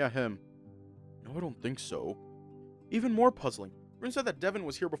 Yeah, him. No, I don't think so. Even more puzzling. Rune said that Devin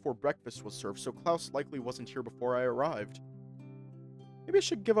was here before breakfast was served, so Klaus likely wasn't here before I arrived. Maybe I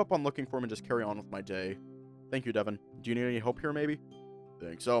should give up on looking for him and just carry on with my day. Thank you, Devin. Do you need any help here, maybe?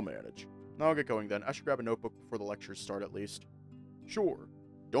 Thanks, I'll manage. Now I'll get going then. I should grab a notebook before the lectures start at least. Sure.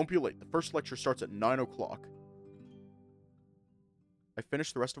 Don't be late. The first lecture starts at 9 o'clock. I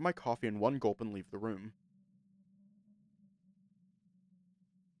finish the rest of my coffee in one gulp and leave the room.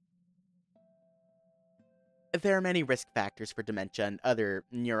 There are many risk factors for dementia and other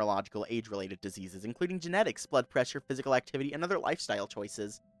neurological age-related diseases, including genetics, blood pressure, physical activity, and other lifestyle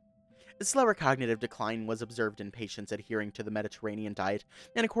choices. A slower cognitive decline was observed in patients adhering to the Mediterranean diet,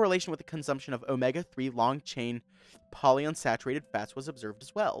 and a correlation with the consumption of omega-3 long-chain polyunsaturated fats was observed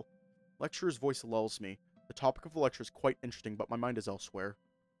as well. Lecturer's voice lulls me. The topic of the lecture is quite interesting, but my mind is elsewhere.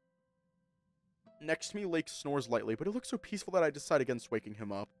 Next to me, Lake snores lightly, but it looks so peaceful that I decide against waking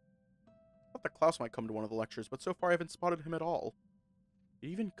him up. I thought that Klaus might come to one of the lectures, but so far I haven't spotted him at all. Did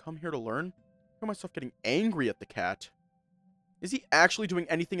he even come here to learn? I feel myself getting angry at the cat. Is he actually doing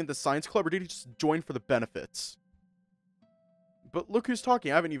anything in the science club, or did he just join for the benefits? But look who's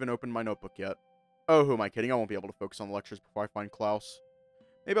talking. I haven't even opened my notebook yet. Oh, who am I kidding? I won't be able to focus on the lectures before I find Klaus.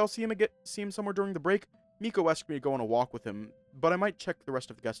 Maybe I'll see him somewhere during the break. Miko asked me to go on a walk with him, but I might check the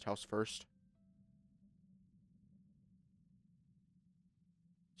rest of the guest house first.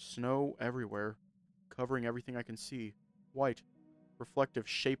 Snow everywhere, covering everything I can see. White, reflective,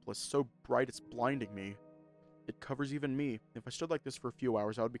 shapeless, so bright it's blinding me. It covers even me. If I stood like this for a few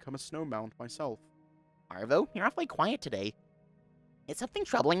hours, I would become a snowmound myself. Arvo, you're awfully quiet today. Is something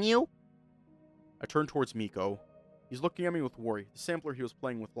troubling you? I turn towards Miko. He's looking at me with worry, the sampler he was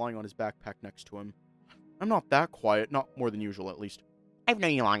playing with lying on his backpack next to him. I'm not that quiet, not more than usual at least. I've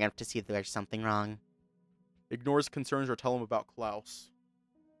known you long enough to see that there's something wrong. Ignore his concerns or tell him about Klaus.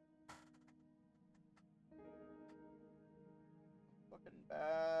 Fucking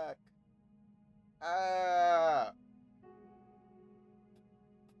back. Ah! I'm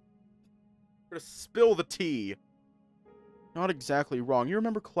gonna spill the tea. Not exactly wrong. You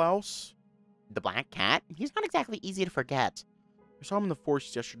remember Klaus? The black cat? He's not exactly easy to forget. I saw him in the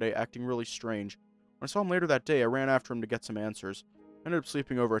forest yesterday, acting really strange. When I saw him later that day, I ran after him to get some answers. I ended up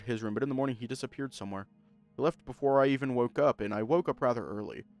sleeping over at his room, but in the morning he disappeared somewhere. He left before I even woke up, and I woke up rather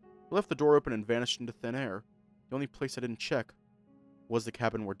early. He left the door open and vanished into thin air. The only place I didn't check was the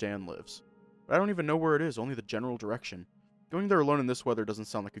cabin where Dan lives. But I don't even know where it is, only the general direction. Going there alone in this weather doesn't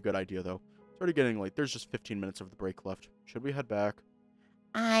sound like a good idea, though. It's already getting late. There's just 15 minutes of the break left. Should we head back?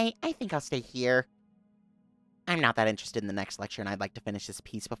 I think I'll stay here. I'm not that interested in the next lecture, and I'd like to finish this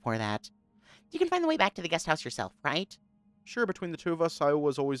piece before that. You can find the way back to the guest house yourself, right? Sure, between the two of us, I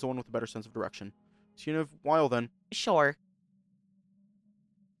was always the one with a better sense of direction. See you in a while, then. Sure.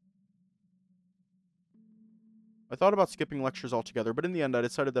 I thought about skipping lectures altogether, but in the end I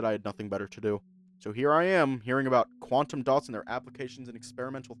decided that I had nothing better to do. So here I am, hearing about quantum dots and their applications in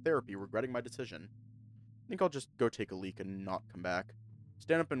experimental therapy, regretting my decision. I think I'll just go take a leak and not come back.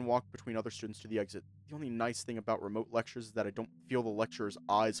 Stand up and walk between other students to the exit. The only nice thing about remote lectures is that I don't feel the lecturer's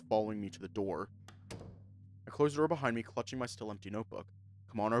eyes following me to the door. I close the door behind me, clutching my still empty notebook.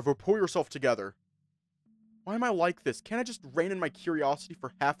 Come on, Arvo, pull yourself together. Why am I like this? Can't I just rein in my curiosity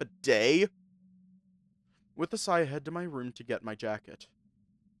for half a day? With a sigh, I head to my room to get my jacket.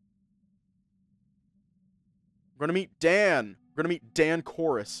 We're gonna meet Dan. We're gonna meet Dan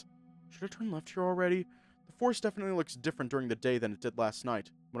Chorus. Should I turn left here already? The forest definitely looks different during the day than it did last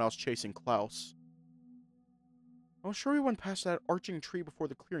night, when I was chasing Klaus. I was sure we went past that arching tree before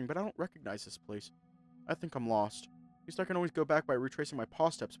the clearing, but I don't recognize this place. I think I'm lost. At least I can always go back by retracing my paw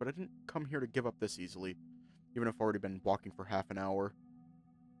steps, but I didn't come here to give up this easily, even if I've already been walking for half an hour.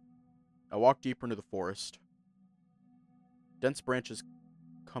 I walk deeper into the forest. Dense branches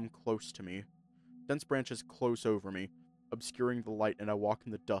come close to me. Dense branches close over me, obscuring the light, and I walk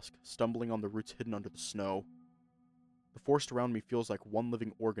in the dusk, stumbling on the roots hidden under the snow. The forest around me feels like one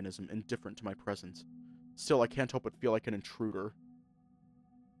living organism, indifferent to my presence. Still, I can't help but feel like an intruder.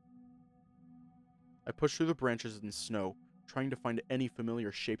 I push through the branches and snow, trying to find any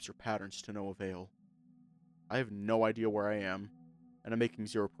familiar shapes or patterns to no avail. I have no idea where I am, and I'm making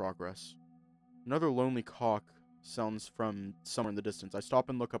zero progress. Another lonely caw sounds from somewhere in the distance. I stop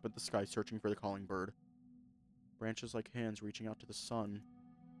and look up at the sky, searching for the calling bird. Branches like hands reaching out to the sun,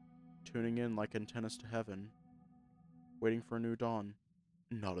 tuning in like antennas to heaven, waiting for a new dawn.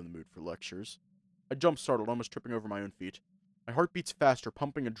 Not in the mood for lectures. I jump startled, almost tripping over my own feet. My heart beats faster,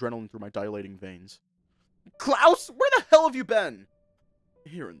 pumping adrenaline through my dilating veins. Klaus, where the hell have you been?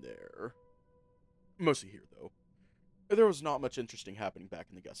 Here and there. Mostly here, though. There was not much interesting happening back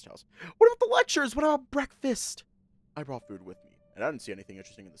in the guest house. What about the lectures? What about breakfast? I brought food with me, and I didn't see anything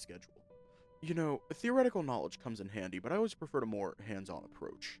interesting in the schedule. You know, theoretical knowledge comes in handy, but I always prefer a more hands-on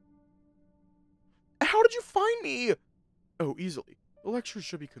approach. How did you find me? Oh, easily. The lectures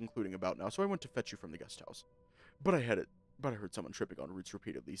should be concluding about now, so I went to fetch you from the guest house. But I heard someone tripping on roots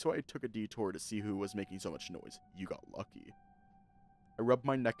repeatedly, so I took a detour to see who was making so much noise. You got lucky. I rubbed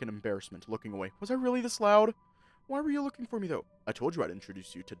my neck in embarrassment, looking away. Was I really this loud? Why were you looking for me, though? I told you I'd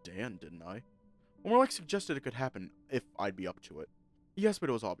introduce you to Dan, didn't I? Well, more like suggested it could happen, if I'd be up to it. Yes, but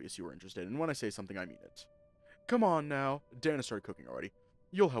it was obvious you were interested, and when I say something, I mean it. Come on, now. Dan has started cooking already.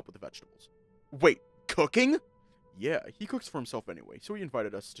 You'll help with the vegetables. Wait, cooking? Yeah, he cooks for himself anyway, so he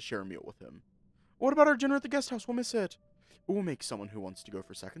invited us to share a meal with him. What about our dinner at the guest house? We'll miss it. We'll make someone who wants to go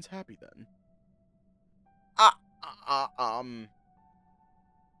for seconds happy then.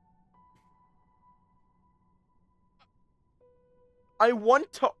 I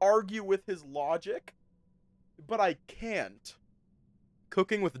want to argue with his logic, but I can't.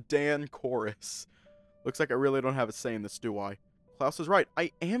 Cooking with Dan Chorus. Looks like I really don't have a say in this, do I? Klaus is right.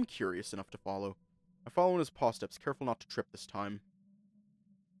 I am curious enough to follow. I follow in his paw steps, careful not to trip this time.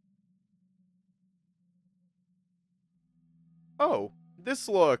 Oh, this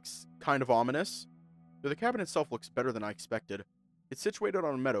looks kind of ominous. Though the cabin itself looks better than I expected. It's situated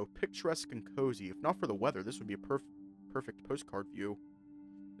on a meadow, picturesque and cozy. If not for the weather, this would be a perfect postcard view.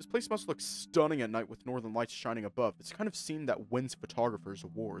 This place must look stunning at night with northern lights shining above. It's the kind of scene that wins photographers'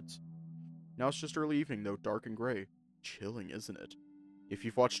 awards. Now it's just early evening, though, dark and gray. Chilling, isn't it? If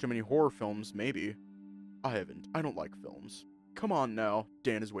you've watched too many horror films, maybe. I haven't. I don't like films. Come on now.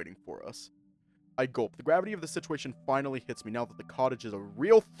 Dan is waiting for us. I gulp. The gravity of the situation finally hits me now that the cottage is a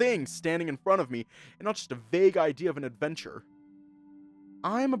real thing standing in front of me, and not just a vague idea of an adventure.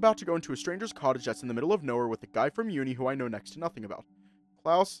 I'm about to go into a stranger's cottage that's in the middle of nowhere with a guy from uni who I know next to nothing about.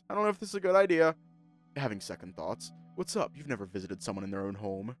 Klaus, I don't know if this is a good idea. Having second thoughts. What's up? You've never visited someone in their own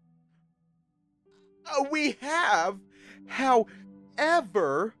home. We have!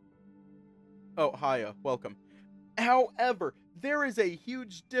 However... Oh, hiya. Welcome. However, there is a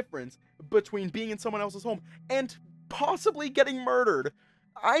huge difference between being in someone else's home and possibly getting murdered.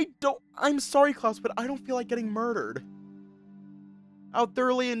 I'm sorry, Klaus, but I don't feel like getting murdered.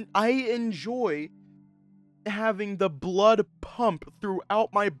 I enjoy having the blood pump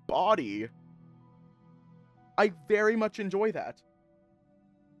throughout my body. I very much enjoy that.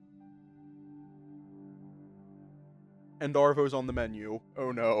 And Arvo's on the menu.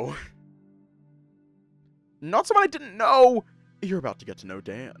 Oh no. Not someone I didn't know! You're about to get to know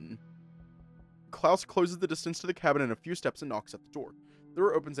Dan. Klaus closes the distance to the cabin in a few steps and knocks at the door. The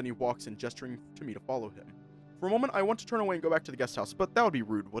door opens and he walks in, gesturing to me to follow him. For a moment, I want to turn away and go back to the guest house, but that would be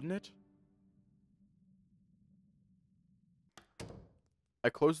rude, wouldn't it? I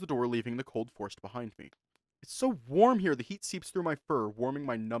close the door, leaving the cold forest behind me. It's so warm here, the heat seeps through my fur, warming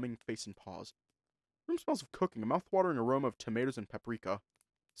my numbing face and paws. Room smells of cooking, a mouth-watering aroma of tomatoes and paprika.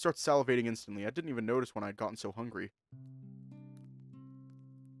 Starts salivating instantly. I didn't even notice when I'd gotten so hungry.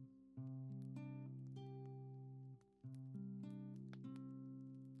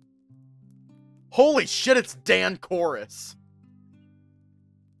 Holy shit, it's Dan Chorus!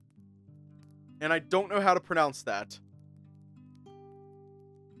 And I don't know how to pronounce that.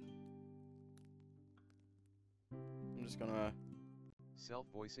 I'm just gonna...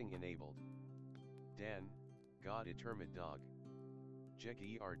 Self-voicing enabled. Dan, God determined dog. Jek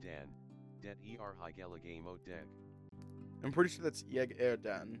Dan, det higeligamo deg. I'm pretty sure that's Jeg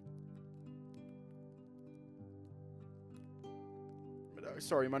Dan. But,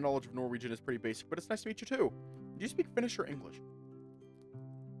 sorry, my knowledge of Norwegian is pretty basic, but it's nice to meet you too. Do you speak Finnish or English?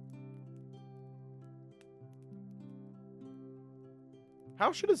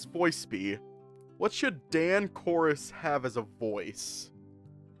 How should his voice be? What should Dan Chorus have as a voice?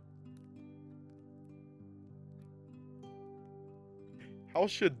 How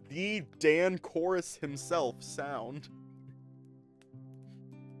should the Dan Chorus himself sound?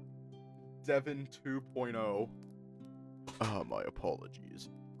 Devin 2.0. My apologies.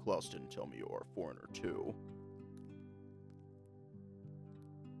 Klaus didn't tell me you are a foreigner too.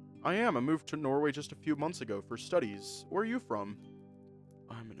 I am. I moved to Norway just a few months ago for studies. Where are you from?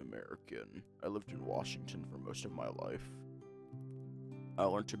 I'm an American. I lived in Washington for most of my life. I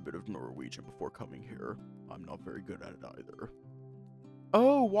learned a bit of Norwegian before coming here. I'm not very good at it either.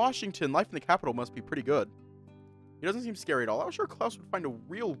 Oh, Washington. Life in the capital must be pretty good. He doesn't seem scary at all. I was sure Klaus would find a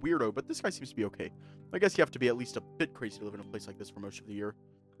real weirdo, but this guy seems to be okay. I guess you have to be at least a bit crazy to live in a place like this for most of the year.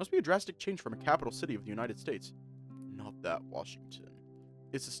 Must be a drastic change from a capital city of the United States. Not that Washington.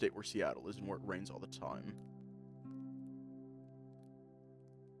 It's a state where Seattle is and where it rains all the time.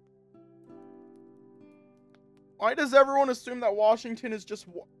 Why does everyone assume that Washington is just...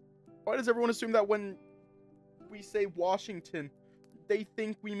 Why does everyone assume that when we say Washington, they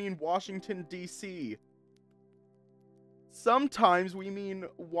think we mean Washington, D.C.? Sometimes we mean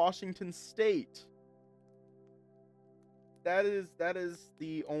Washington State. That is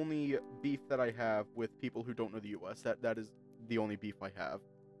the only beef that I have with people who don't know the U.S. That is the only beef I have.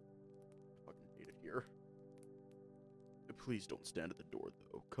 I fucking hate it here. Please don't stand at the door,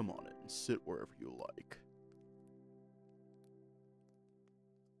 though. Come on in. Sit wherever you like.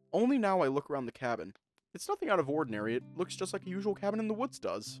 Only now I look around the cabin. It's nothing out of ordinary. It looks just like a usual cabin in the woods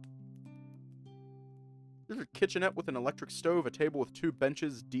does. There's a kitchenette with an electric stove, a table with 2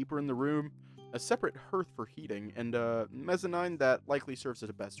 benches deeper in the room, a separate hearth for heating, and a mezzanine that likely serves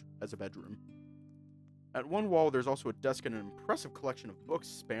as a bedroom. At one wall, there's also a desk and an impressive collection of books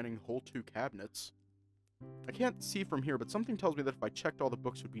spanning whole 2 cabinets. I can't see from here, but something tells me that if I checked, all the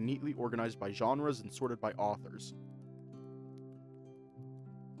books would be neatly organized by genres and sorted by authors.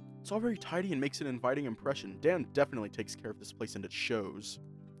 It's all very tidy and makes an inviting impression. Dan definitely takes care of this place, and it shows.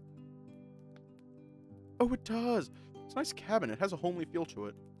 Oh, it does! It's a nice cabin. It has a homely feel to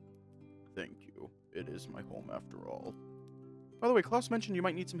it. Thank you. It is my home after all. By the way, Klaus mentioned you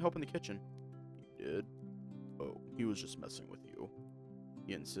might need some help in the kitchen. He did? Oh, he was just messing with you.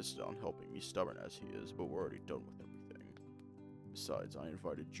 He insisted on helping me, stubborn as he is, but we're already done with everything. Besides, I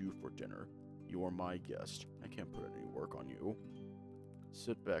invited you for dinner. You're my guest. I can't put any work on you.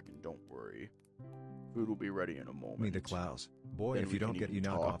 Sit back and don't worry. Food will be ready in a moment. Me the Klaus. Boy, Then if we you don't can get you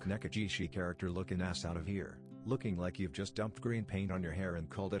even knock talk. off Nekajishi character looking ass out of here. Looking like you've just dumped green paint on your hair and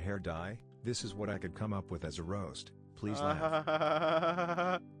called it hair dye. This is what I could come up with as a roast. Please laugh.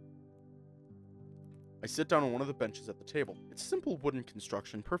 I sit down on one of the benches at the table. It's simple wooden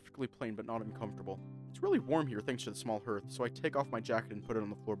construction, perfectly plain but not uncomfortable. It's really warm here thanks to the small hearth, so I take off my jacket and put it on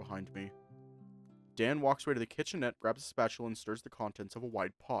the floor behind me. Dan walks away to the kitchenette, grabs a spatula, and stirs the contents of a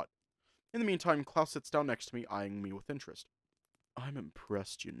wide pot. In the meantime, Klaus sits down next to me, eyeing me with interest. I'm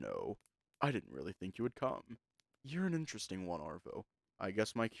impressed, you know. I didn't really think you would come. You're an interesting one, Arvo. I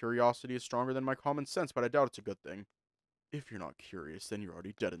guess my curiosity is stronger than my common sense, but I doubt it's a good thing. If you're not curious, then you're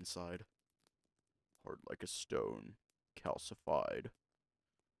already dead inside. Hard like a stone. Calcified.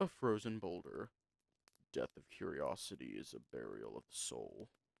 A frozen boulder. Death of curiosity is a burial of the soul.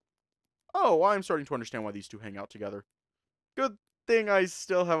 Oh, I'm starting to understand why these two hang out together. Good thing I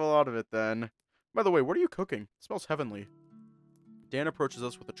still have a lot of it, then. By the way, what are you cooking? It smells heavenly. Dan approaches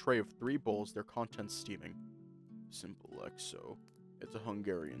us with a tray of 3 bowls, their contents steaming. Simple exo. It's a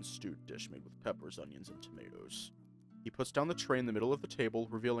Hungarian stewed dish made with peppers, onions, and tomatoes. He puts down the tray in the middle of the table,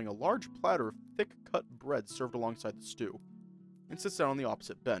 revealing a large platter of thick-cut bread served alongside the stew, and sits down on the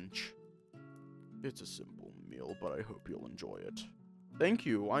opposite bench. It's a simple meal, but I hope you'll enjoy it. Thank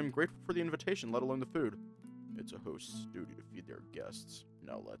you. I'm grateful for the invitation, let alone the food. It's a host's duty to feed their guests.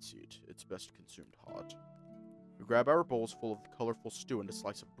 Now let's eat. It's best consumed hot. We grab our bowls full of the colorful stew and a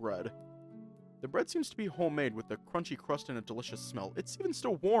slice of bread. The bread seems to be homemade with a crunchy crust and a delicious smell. It's even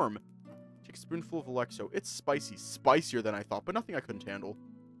still warm. Take a spoonful of Alexo. It's spicy. Spicier than I thought, but nothing I couldn't handle.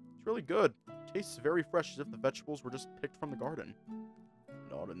 It's really good. Tastes very fresh, as if the vegetables were just picked from the garden.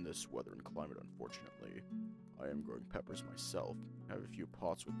 Not in this weather and climate, unfortunately. I am growing peppers myself. I have a few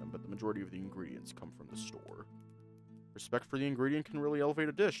pots with them, but the majority of the ingredients come from the store. Respect for the ingredient can really elevate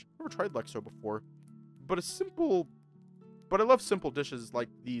a dish. Never tried Lexo before. But I love simple dishes like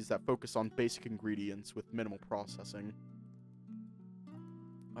these that focus on basic ingredients with minimal processing.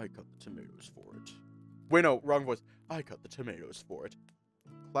 I cut the tomatoes for it. Wait, no, wrong voice. I cut the tomatoes for it.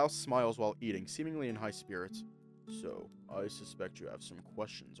 Klaus smiles while eating, seemingly in high spirits. So, I suspect you have some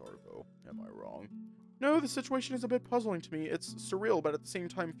questions, Arvo. Am I wrong? No, the situation is a bit puzzling to me. It's surreal, but at the same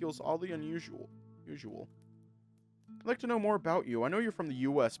time feels oddly unusual. I'd like to know more about you. I know you're from the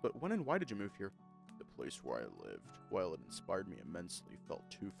US, but when and why did you move here? The place where I lived, while it inspired me immensely, felt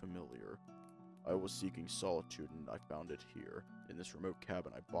too familiar. I was seeking solitude, and I found it here, in this remote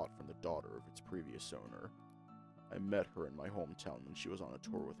cabin I bought from the daughter of its previous owner. I met her in my hometown when she was on a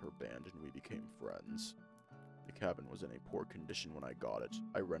tour with her band, and we became friends. The cabin was in a poor condition when I got it.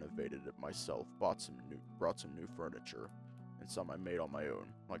 I renovated it myself, brought some new furniture, and some I made on my own,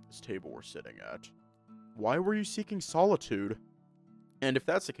 like this table we're sitting at. Why were you seeking solitude? And if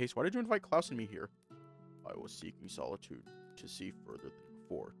that's the case, why did you invite Klaus and me here? I was seeking solitude to see further than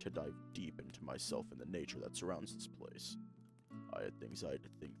before, to dive deep into myself and the nature that surrounds this place. I had things I had to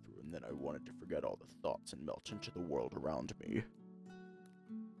think through, and then I wanted to forget all the thoughts and melt into the world around me.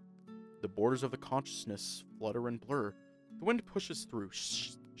 The borders of the consciousness flutter and blur. The wind pushes through,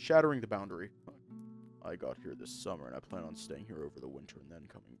 shattering the boundary. I got here this summer, and I plan on staying here over the winter and then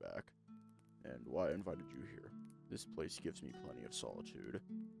coming back. And why I invited you here. This place gives me plenty of solitude.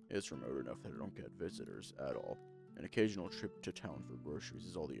 It's remote enough that I don't get visitors at all. An occasional trip to town for groceries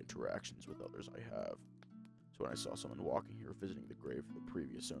is all the interactions with others I have. So when I saw someone walking here visiting the grave of the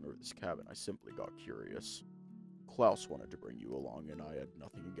previous owner of this cabin, I simply got curious. Klaus wanted to bring you along, and I had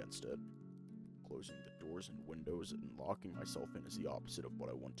nothing against it. Closing the doors and windows and locking myself in is the opposite of what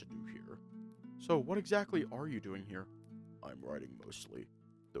I want to do here. So what exactly are you doing here? I'm writing mostly.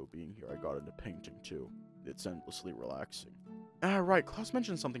 Though being here, I got into painting too. It's endlessly relaxing. Ah, right, Klaus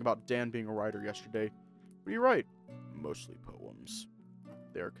mentioned something about Dan being a writer yesterday. What do you write? Mostly poems.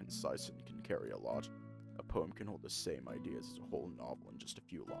 They're concise and can carry a lot. A poem can hold the same ideas as a whole novel in just a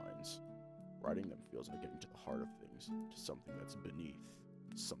few lines. Writing them feels like getting to the heart of things, to something that's beneath,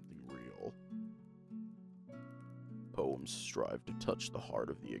 something real. Poems strive to touch the heart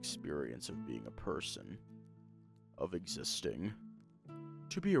of the experience of being a person, of existing.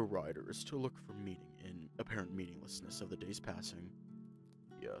 To be a writer is to look for meaning in apparent meaninglessness of the days passing.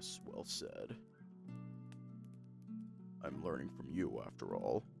 Yes, well said. I'm learning from you, after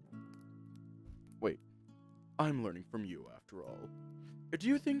all. Wait, I'm learning from you, after all. Do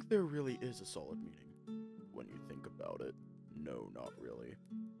you think there really is a solid meaning? When you think about it, no, not really.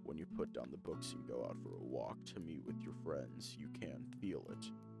 When you put down the books and go out for a walk to meet with your friends, you can feel it.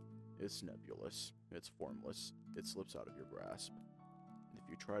 It's nebulous, it's formless, it slips out of your grasp. If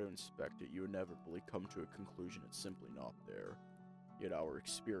you try to inspect it, you inevitably come to a conclusion it's simply not there. Yet our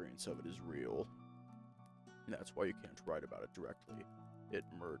experience of it is real. And that's why you can't write about it directly. It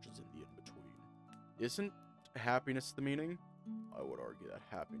merges in the in-between. Isn't happiness the meaning? I would argue that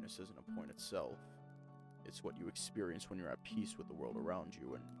happiness isn't a point itself. It's what you experience when you're at peace with the world around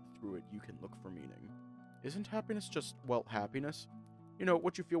you, and through it you can look for meaning. Isn't happiness just, well, happiness? You know,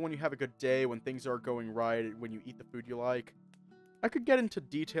 what you feel when you have a good day, when things are going right, when you eat the food you like? I could get into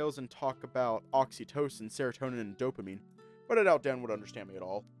details and talk about oxytocin, serotonin, and dopamine, but I doubt Dan would understand me at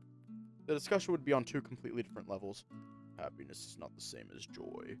all. The discussion would be on two completely different levels. Happiness is not the same as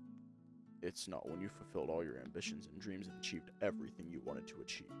joy. It's not when you fulfilled all your ambitions and dreams and achieved everything you wanted to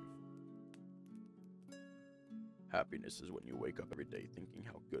achieve. Happiness is when you wake up every day thinking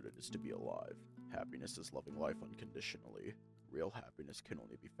how good it is to be alive. Happiness is loving life unconditionally. Real happiness can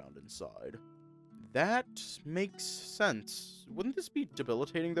only be found inside. That makes sense. Wouldn't this be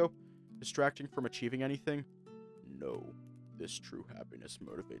debilitating, though? Distracting from achieving anything? No. This true happiness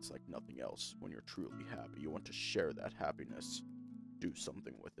motivates like nothing else. When you're truly happy, you want to share that happiness. Do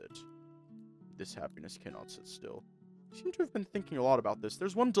something with it. This happiness cannot sit still. I seem to have been thinking a lot about this.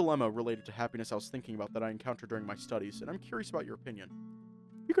 There's one dilemma related to happiness I was thinking about that I encountered during my studies, and I'm curious about your opinion.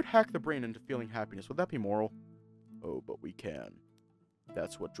 If you could hack the brain into feeling happiness, would that be moral? Oh, but we can.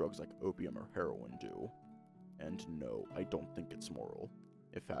 That's what drugs like opium or heroin do. And no, I don't think it's moral.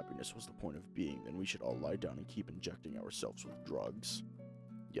 If happiness was the point of being, then we should all lie down and keep injecting ourselves with drugs.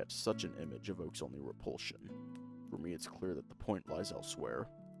 Yet such an image evokes only repulsion. For me, it's clear that the point lies elsewhere.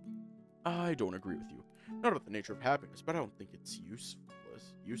 I don't agree with you. Not about the nature of happiness, but I don't think it's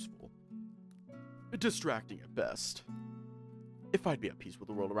useful. Distracting at best. If I'd be at peace with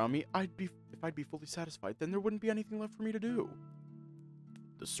the world around me, if I'd be fully satisfied, then there wouldn't be anything left for me to do.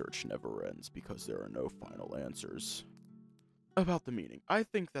 The search never ends because there are no final answers. About the meaning, I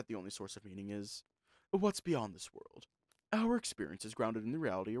think that the only source of meaning is what's beyond this world. Our experience is grounded in the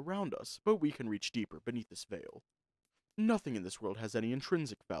reality around us, but we can reach deeper beneath this veil. Nothing in this world has any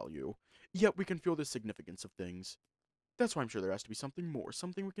intrinsic value, yet we can feel the significance of things. That's why I'm sure there has to be something more,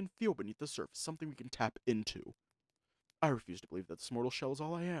 something we can feel beneath the surface, something we can tap into. I refuse to believe that this mortal shell is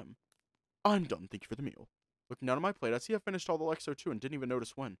all I am. I'm done, thank you for the meal. Looking down at my plate, I see I finished all the Lexo too and didn't even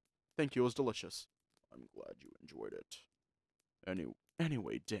notice when. Thank you, it was delicious. I'm glad you enjoyed it.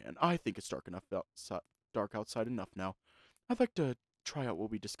 Anyway, Dan, I think it's dark outside enough now. I'd like to try out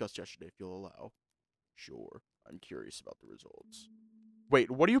what we discussed yesterday if you'll allow. Sure, I'm curious about the results. Wait,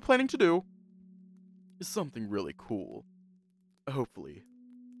 what are you planning to do? Something really cool. Hopefully.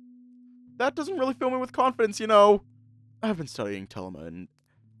 That doesn't really fill me with confidence, you know. I've been studying Telema and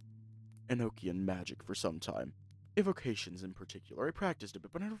Enochian magic for some time. Evocations in particular. I practiced a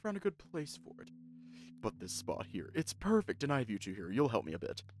bit, but I never found a good place for it. But this spot here, it's perfect, and I have you two here. You'll help me a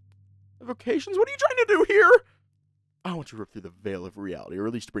bit. Evocations? What are you trying to do here? I want to rip through the veil of reality, or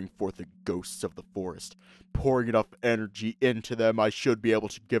at least bring forth the ghosts of the forest. Pouring enough energy into them, I should be able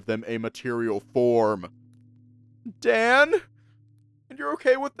to give them a material form. Dan? And you're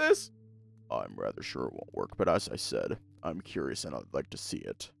okay with this? I'm rather sure it won't work, but as I said, I'm curious and I'd like to see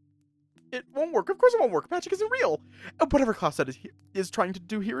it. It won't work. Of course it won't work. Magic isn't real. Whatever Klaus said is trying to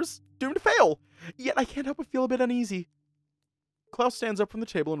do here is doomed to fail. Yet I can't help but feel a bit uneasy. Klaus stands up from the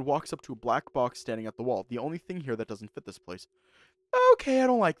table and walks up to a black box standing at the wall. The only thing here that doesn't fit this place. Okay, I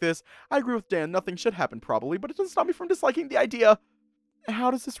don't like this. I agree with Dan. Nothing should happen, probably, but it doesn't stop me from disliking the idea.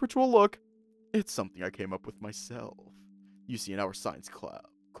 How does this ritual look? It's something I came up with myself. You see, in our science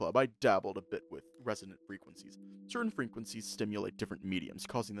club, I dabbled a bit with resonant frequencies. Certain frequencies stimulate different mediums,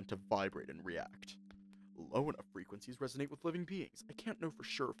 causing them to vibrate and react. Low enough frequencies resonate with living beings. I can't know for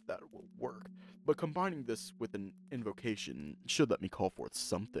sure if that will work, but combining this with an invocation should let me call forth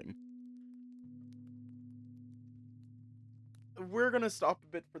something. We're gonna stop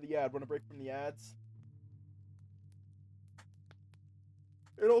a bit for the ad. Want a break from the ads?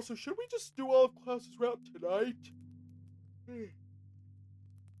 And also, should we just do all of Klaus's route tonight?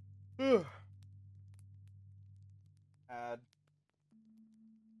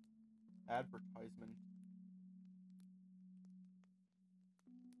 Advertisement.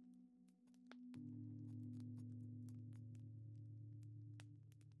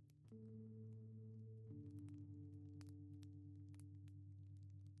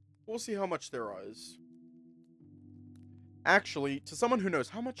 We'll see how much there is. Actually, to someone who knows,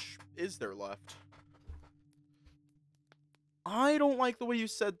 how much is there left? I don't like the way you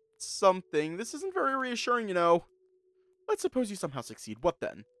said something. This isn't very reassuring, you know. Let's suppose you somehow succeed. What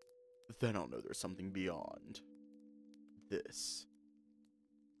then? Then I'll know there's something beyond this.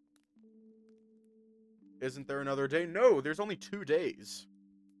 Isn't there another day? No, there's only 2 days.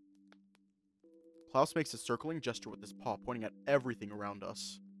 Klaus makes a circling gesture with his paw, pointing at everything around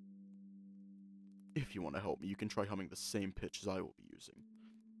us. If you want to help me, you can try humming the same pitch as I will be using.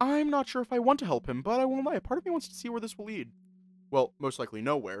 I'm not sure if I want to help him, but I won't lie. Part of me wants to see where this will lead. Well, most likely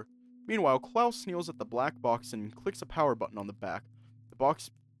nowhere. Meanwhile, Klaus kneels at the black box and clicks a power button on the back. The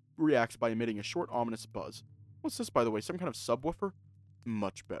box reacts by emitting a short, ominous buzz. What's this, by the way? Some kind of subwoofer?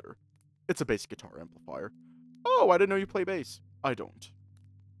 Much better. It's a bass guitar amplifier. Oh, I didn't know you play bass. I don't.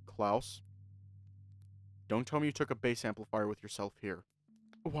 Klaus? Don't tell me you took a bass amplifier with yourself here.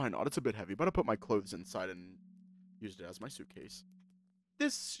 Why not? It's a bit heavy, but I put my clothes inside and used it as my suitcase.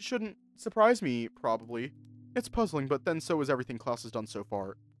 This shouldn't surprise me, probably. It's puzzling, but then so is everything Klaus has done so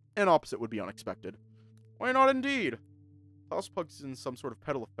far. An opposite would be unexpected. Why not indeed? Klaus plugs in some sort of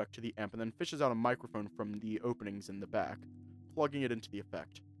pedal effect to the amp and then fishes out a microphone from the openings in the back, plugging it into the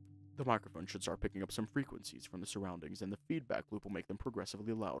effect. The microphone should start picking up some frequencies from the surroundings, and the feedback loop will make them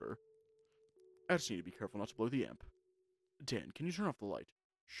progressively louder. I just need to be careful not to blow the amp. Dan, can you turn off the light?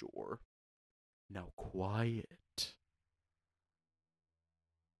 Sure. Now quiet.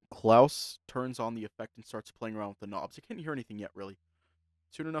 Klaus turns on the effect and starts playing around with the knobs. I can't hear anything yet, really.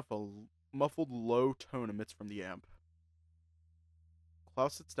 Soon enough, a muffled, low tone emits from the amp.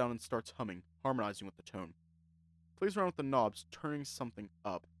 Klaus sits down and starts humming, harmonizing with the tone. Plays around with the knobs, turning something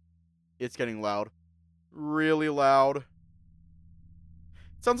up. It's getting loud. Really loud. It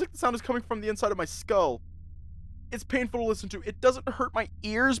sounds like the sound is coming from the inside of my skull. It's painful to listen to. It doesn't hurt my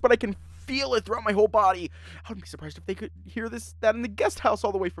ears, but I can feel it throughout my whole body. I wouldn't be surprised if they could hear that in the guest house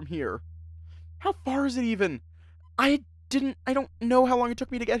all the way from here. How far is it even? I don't know how long it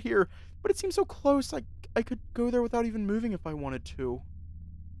took me to get here, but it seems so close. I could go there without even moving if I wanted to.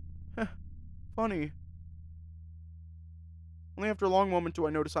 Funny. Only after a long moment do I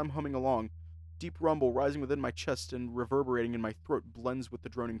notice I'm humming along. Deep rumble rising within my chest and reverberating in my throat blends with the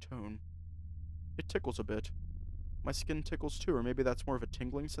droning tone. It tickles a bit. My skin tickles too, or maybe that's more of a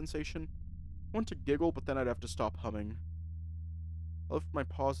tingling sensation. I want to giggle, but then I'd have to stop humming. I lift my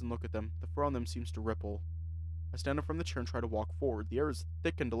paws and look at them. The fur on them seems to ripple. I stand up from the chair and try to walk forward. The air is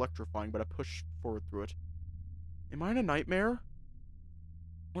thick and electrifying, but I push forward through it. Am I in a nightmare?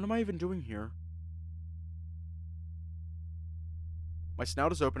 What am I even doing here? My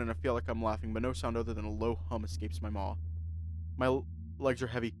snout is open and I feel like I'm laughing, but no sound other than a low hum escapes my maw. My legs are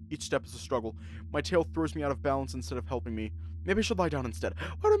heavy. Each step is a struggle. My tail throws me out of balance instead of helping me. Maybe I should lie down instead.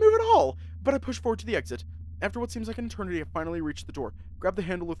 Why don't I move at all? But I push forward to the exit. After what seems like an eternity, I finally reach the door, grab the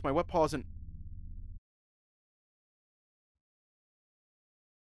handle with my wet paws and...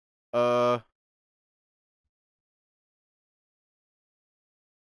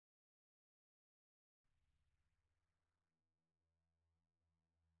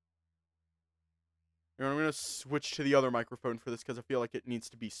 I'm gonna switch to the other microphone for this because I feel like it needs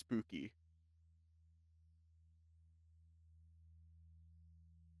to be spooky.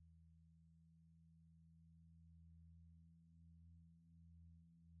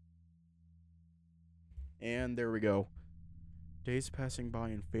 And there we go. Days passing by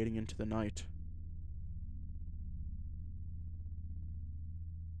and fading into the night.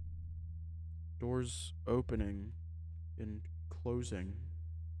 Doors opening and closing.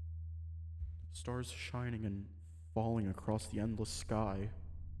 Stars shining and falling across the endless sky.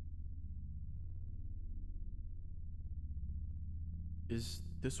 Is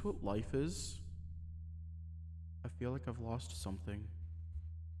this what life is? I feel like I've lost something.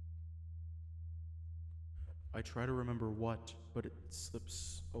 I try to remember what, but it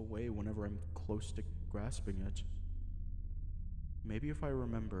slips away whenever I'm close to grasping it. Maybe if I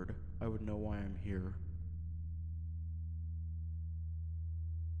remembered, I would know why I'm here.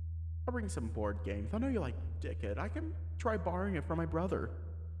 I'll bring some board games. I know you like Dickhead. I can try borrowing it from my brother.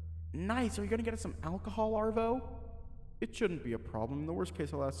 Nice. Are you gonna get us some alcohol, Arvo? It shouldn't be a problem. In the worst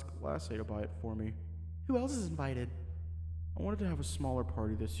case, I'll ask Lasse to buy it for me. Who else is invited? I wanted to have a smaller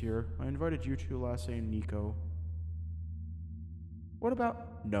party this year. I invited you two, Lasse and Nico. What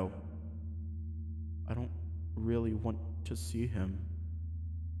about... No. I don't really want to see him.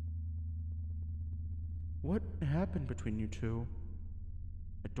 What happened between you two?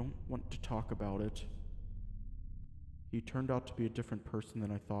 I don't want to talk about it. He turned out to be a different person than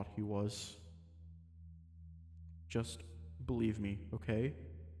I thought he was. Just believe me, okay?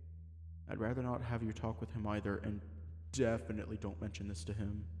 I'd rather not have you talk with him either, and definitely don't mention this to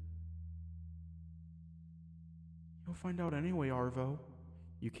him. You'll find out anyway, Arvo.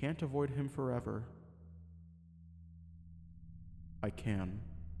 You can't avoid him forever. I can.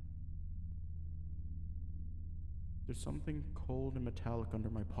 There's something cold and metallic under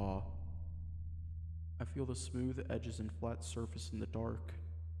my paw. I feel the smooth edges and flat surface in the dark.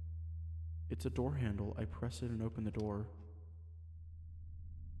 It's a door handle. I press it and open the door.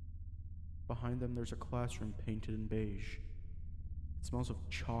 Behind them there's a classroom painted in beige. It smells of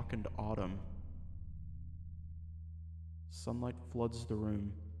chalk and autumn. Sunlight floods the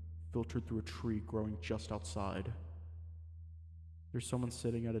room, filtered through a tree growing just outside. There's someone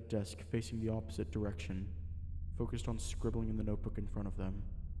sitting at a desk facing the opposite direction, focused on scribbling in the notebook in front of them.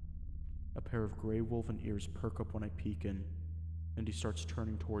 A pair of gray woven ears perk up when I peek in, and he starts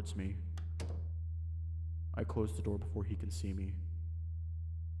turning towards me. I close the door before he can see me.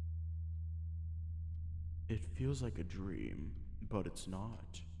 It feels like a dream, but it's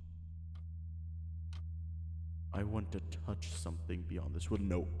not. I want to touch something beyond this. Well,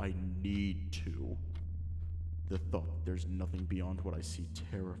 no, I need to. The thought that there's nothing beyond what I see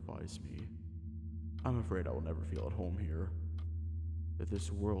terrifies me. I'm afraid I will never feel at home here. That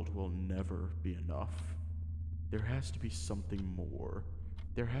this world will never be enough. There has to be something more.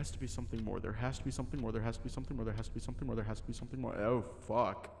 There has to be something more. There has to be something more. There has to be something more. There has to be something more. There has to be something more. Oh,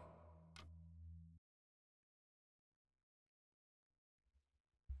 fuck.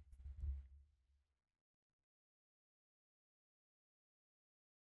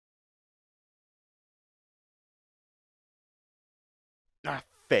 Ah,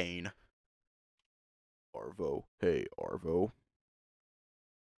 Fane. Arvo. Hey, Arvo.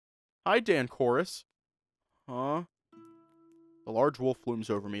 Hi, Dan Chorus. Huh? The large wolf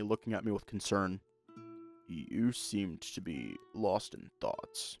looms over me, looking at me with concern. You seemed to be lost in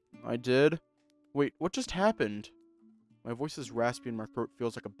thoughts. I did? Wait, what just happened? My voice is raspy and my throat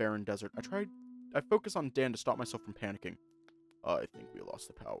feels like a barren desert. I focus on Dan to stop myself from panicking. I think we lost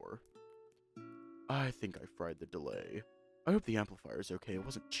the power. I think I fried the delay. I hope the amplifier's okay, it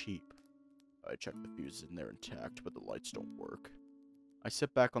wasn't cheap. I checked the fuses and they're intact, but the lights don't work. I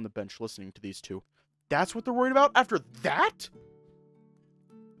sit back on the bench listening to these two. That's what they're worried about after that?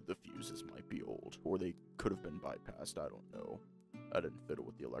 The fuses might be old, or they could have been bypassed, I don't know. I didn't fiddle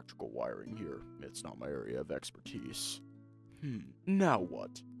with the electrical wiring here. It's not my area of expertise. Now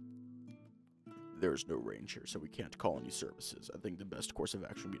what? There's no range here, so we can't call any services. I think the best course of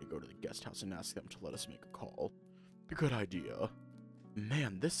action would be to go to the guest house and ask them to let us make a call. Good idea.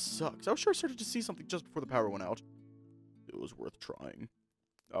 Man, this sucks. I was sure I started to see something just before the power went out. It was worth trying.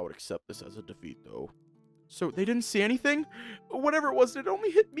 I would accept this as a defeat, though. So, they didn't see anything? Whatever it was, did it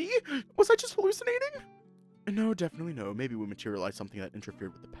only hit me? Was I just hallucinating? No, definitely no. Maybe we materialized something that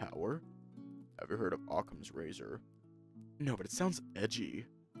interfered with the power. Have you heard of Occam's razor? No, but it sounds edgy.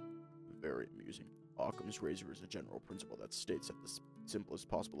 Very amusing. Occam's razor is a general principle that states that the simplest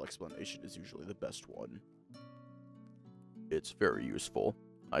possible explanation is usually the best one. It's very useful.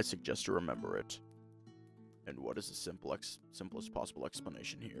 I suggest you remember it. And what is the simplest possible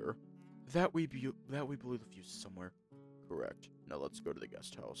explanation here? That we blew the fuse somewhere. Correct. Now let's go to the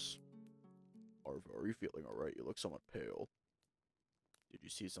guest house. Arvo, are you feeling alright? You look somewhat pale. Did you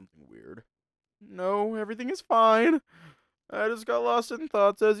see something weird? No, everything is fine. I just got lost in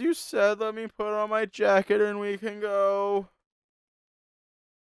thoughts, as you said. Let me put on my jacket and we can go.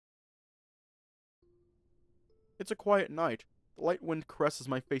 It's a quiet night. The light wind caresses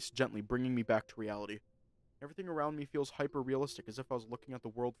my face gently, bringing me back to reality. Everything around me feels hyper-realistic, as if I was looking at the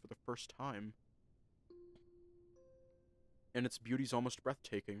world for the first time. And its beauty's almost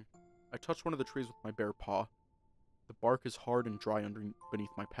breathtaking. I touch one of the trees with my bare paw. The bark is hard and dry beneath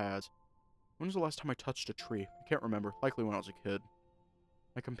my paws. When was the last time I touched a tree? I can't remember. Likely when I was a kid.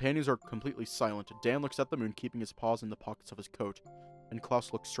 My companions are completely silent. Dan looks at the moon, keeping his paws in the pockets of his coat. And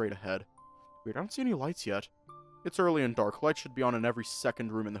Klaus looks straight ahead. Weird, I don't see any lights yet. It's early and dark. Lights should be on in every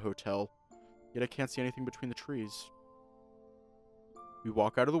second room in the hotel. Yet I can't see anything between the trees. We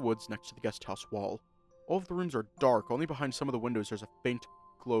walk out of the woods next to the guest house wall. All of the rooms are dark. Only behind some of the windows there's a faint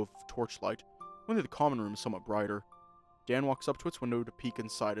glow of torchlight. Only the common room is somewhat brighter. Dan walks up to its window to peek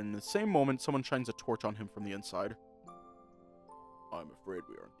inside, and in the same moment, someone shines a torch on him from the inside. I'm afraid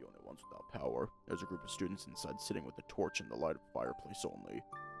we aren't the only ones without power. There's a group of students inside sitting with a torch and the light of the fireplace only.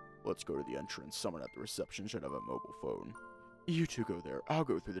 Let's go to the entrance. Someone at the reception should have a mobile phone. You two go there. I'll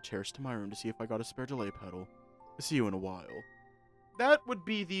go through the terrace to my room to see if I got a spare delay pedal. See you in a while. That would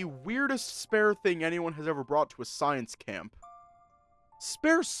be the weirdest spare thing anyone has ever brought to a science camp.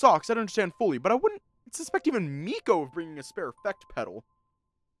 Spare socks, I don't understand fully, but I wouldn't suspect even Miko of bringing a spare effect pedal.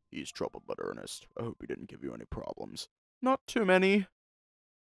 He's troubled but earnest. I hope he didn't give you any problems. Not too many.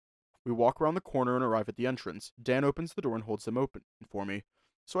 We walk around the corner and arrive at the entrance. Dan opens the door and holds them open for me,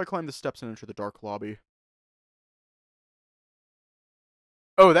 so I climb the steps and enter the dark lobby.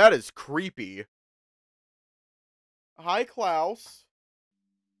 Oh, that is creepy. Hi, Klaus.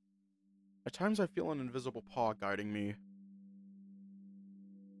 At times I feel an invisible paw guiding me.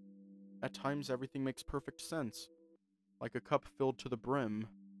 At times everything makes perfect sense. Like a cup filled to the brim,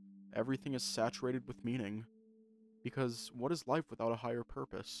 everything is saturated with meaning. Because what is life without a higher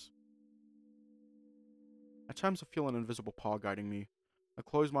purpose? At times I feel an invisible paw guiding me. I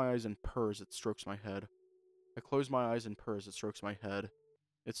close my eyes and purr as it strokes my head. I close my eyes and purr as it strokes my head.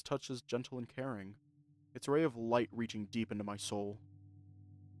 Its touch is gentle and caring. Its ray of light reaching deep into my soul.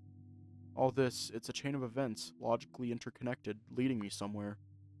 All this, it's a chain of events, logically interconnected, leading me somewhere.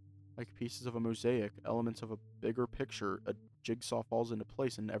 Like pieces of a mosaic, elements of a bigger picture, a jigsaw falls into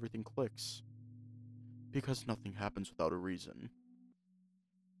place and everything clicks. Because nothing happens without a reason.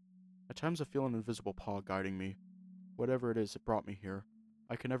 At times I feel an invisible paw guiding me. Whatever it is, it brought me here.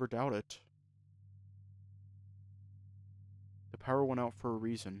 I can never doubt it. The power went out for a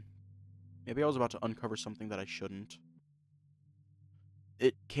reason. Maybe I was about to uncover something that I shouldn't.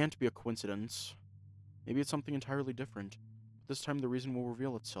 It can't be a coincidence. Maybe it's something entirely different. But this time the reason will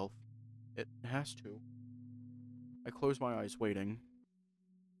reveal itself. It has to. I close my eyes, waiting.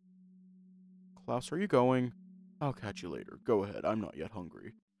 Klaus, are you going? I'll catch you later. Go ahead, I'm not yet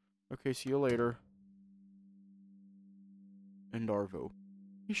hungry. Okay, see you later. And Arvo.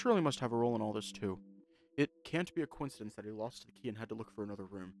 He surely must have a role in all this too. It can't be a coincidence that he lost the key and had to look for another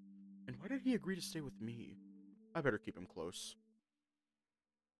room. And why did he agree to stay with me? I better keep him close.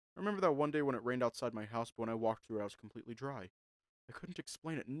 I remember that one day when it rained outside my house, but when I walked through it, I was completely dry. I couldn't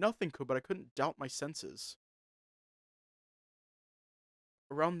explain it. Nothing could, but I couldn't doubt my senses.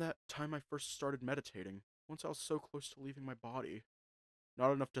 Around that time I first started meditating, once I was so close to leaving my body.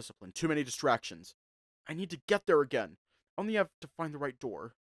 Not enough discipline, too many distractions. I need to get there again. I only have to find the right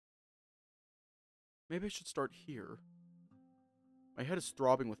door. Maybe I should start here. My head is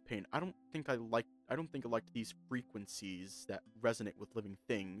throbbing with pain. I don't think I liked these frequencies that resonate with living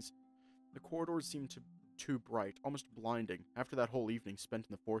things. The corridors seem too bright, almost blinding, after that whole evening spent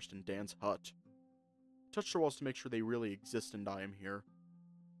in the forest in Dan's hut. I touched the walls to make sure they really exist and I am here.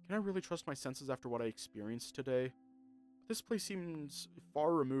 Can I really trust my senses after what I experienced today? This place seems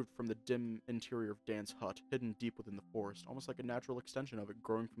far removed from the dim interior of Dan's hut, hidden deep within the forest, almost like a natural extension of it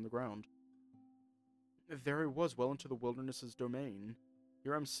growing from the ground. There I was, well into the wilderness's domain.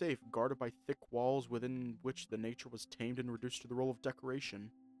 Here I'm safe, guarded by thick walls within which the nature was tamed and reduced to the role of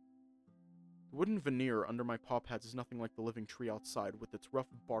decoration. The wooden veneer under my paw pads is nothing like the living tree outside, with its rough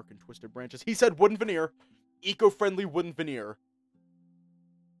bark and twisted branches. He said wooden veneer! Eco-friendly wooden veneer.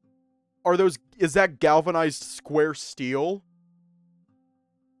 Is that galvanized square steel?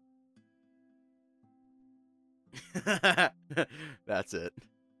 That's it.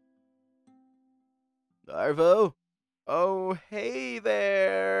 Darvo? Oh, hey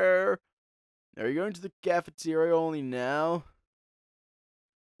there! Are you going to the cafeteria only now?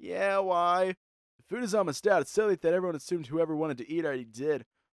 Yeah, why? The food is almost out. It's so late that everyone assumed whoever wanted to eat already did.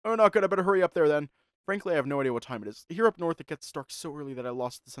 Oh, not good. I better hurry up there then. Frankly, I have no idea what time it is. Here up north, it gets dark so early that I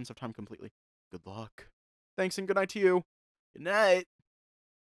lost the sense of time completely. Good luck. Thanks and good night to you. Good night.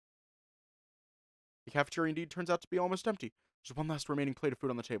 The cafeteria indeed turns out to be almost empty. There's one last remaining plate of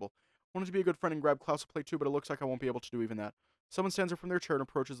food on the table. I wanted to be a good friend and grab Klaus a plate too, but it looks like I won't be able to do even that. Someone stands up from their chair and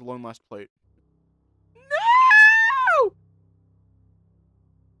approaches the lone last plate. No!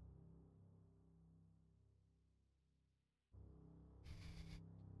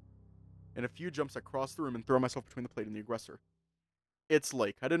 In a few jumps, I cross the room and throw myself between the plate and the aggressor. It's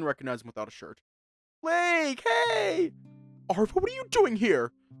Lake. I didn't recognize him without a shirt. Lake, hey! Arva, what are you doing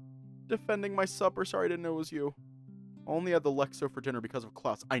here? Defending my supper. Sorry, I didn't know it was you. I only had the Lexo for dinner because of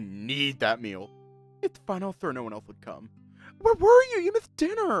Klaus. I need that meal. It's fine, I'll throw. No one else would come. Where were you? You missed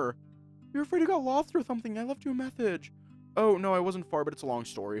dinner. You were afraid you got lost or something. I left you a message. Oh, no, I wasn't far, but it's a long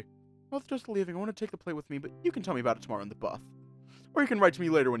story. I was just leaving. I want to take the plate with me, but you can tell me about it tomorrow in the buff. Or you can write to me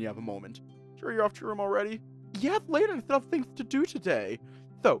later when you have a moment. Sure you're off to your room already? Yeah, later. I still have things to do today.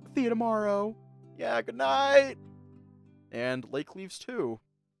 So, see you tomorrow. Yeah, good night. And Lake leaves too.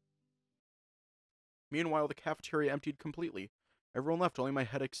 Meanwhile, the cafeteria emptied completely. Everyone left, only my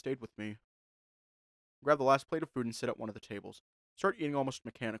headache stayed with me. Grab the last plate of food and sit at one of the tables. Start eating almost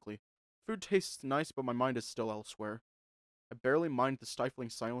mechanically. Food tastes nice, but my mind is still elsewhere. I barely mind the stifling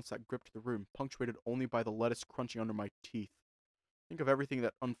silence that gripped the room, punctuated only by the lettuce crunching under my teeth. Think of everything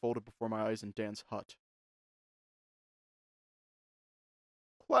that unfolded before my eyes in Dan's hut.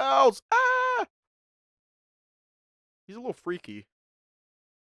 Klaus! Ah! He's a little freaky.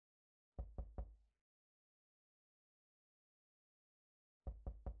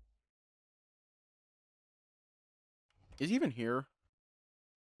 Is he even here?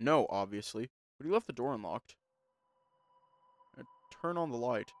 No, obviously. But he left the door unlocked. I turn on the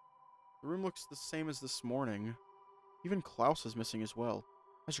light. The room looks the same as this morning. Even Klaus is missing as well.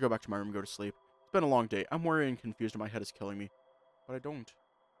 I should go back to my room and go to sleep. It's been a long day. I'm worried and confused and my head is killing me. But I don't.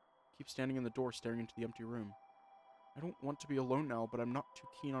 I keep standing in the door, staring into the empty room. I don't want to be alone now, but I'm not too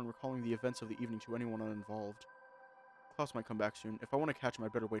keen on recalling the events of the evening to anyone uninvolved. Klaus might come back soon. If I want to catch him,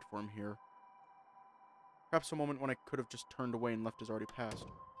 I'd better wait for him here. Perhaps a moment when I could have just turned away and left has already passed.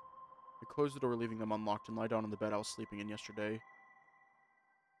 I close the door, leaving them unlocked, and lie down on the bed I was sleeping in yesterday.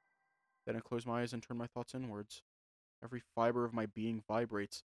 Then I close my eyes and turn my thoughts inwards. Every fiber of my being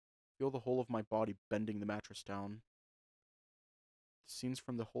vibrates. I feel the whole of my body bending the mattress down. The scenes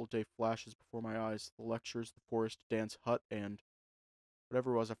from the whole day flashes before my eyes. The lectures, the forest, Dan's hut, and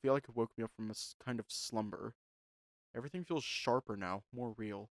whatever it was, I feel like it woke me up from a kind of slumber. Everything feels sharper now, more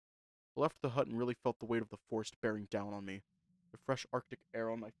real. I left the hut and really felt the weight of the forest bearing down on me. The fresh Arctic air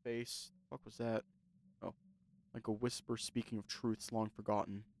on my face. What was that? Oh, like a whisper speaking of truths long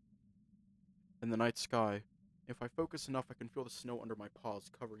forgotten. In the night sky. If I focus enough, I can feel the snow under my paws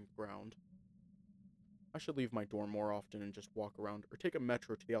covering the ground. I should leave my dorm more often and just walk around, or take a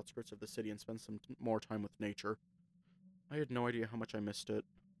metro to the outskirts of the city and spend some more time with nature. I had no idea how much I missed it.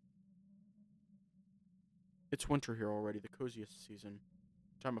 It's winter here already, the coziest season.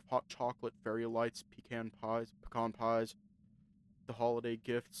 Time of hot chocolate, fairy lights, pecan pies, the holiday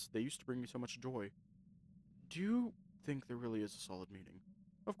gifts. They used to bring me so much joy. Do you think there really is a solid meaning?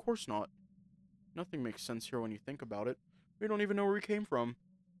 Of course not. Nothing makes sense here when you think about it. We don't even know where we came from.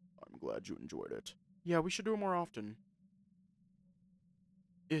 I'm glad you enjoyed it. Yeah, we should do it more often.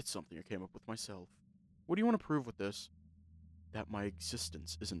 It's something I came up with myself. What do you want to prove with this? That my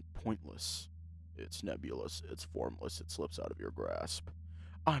existence isn't pointless. It's nebulous, it's formless, it slips out of your grasp.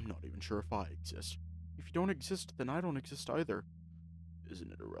 I'm not even sure if I exist. If you don't exist, then I don't exist either.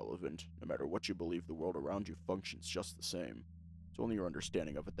 Isn't it irrelevant? No matter what you believe, the world around you functions just the same. It's only your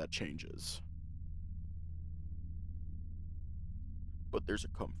understanding of it that changes. But there's a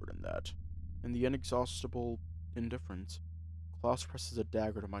comfort in that. In the inexhaustible indifference. Klaus presses a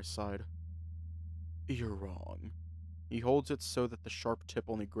dagger to my side. You're wrong. He holds it so that the sharp tip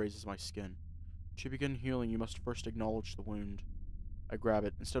only grazes my skin. To begin healing, you must first acknowledge the wound. I grab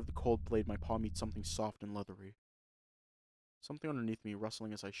it. Instead of the cold blade, my palm meets something soft and leathery. Something underneath me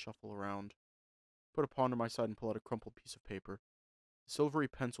rustling as I shuffle around. Put a paw to my side and pull out a crumpled piece of paper. The silvery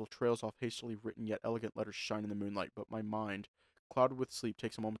pencil trails off hastily written yet elegant letters shine in the moonlight, but my mind, clouded with sleep,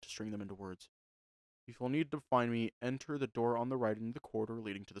 takes a moment to string them into words. If you'll need to find me, enter the door on the right into the corridor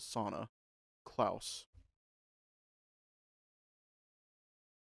leading to the sauna. Klaus.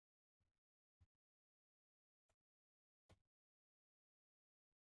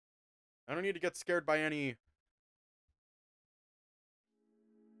 I don't need to get scared by any...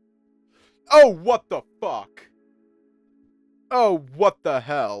 Oh, what the fuck? Oh, what the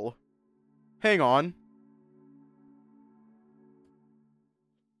hell? Hang on.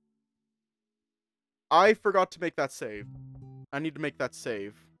 I forgot to make that save. I need to make that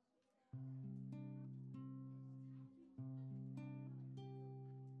save.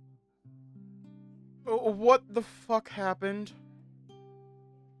 Oh, what the fuck happened?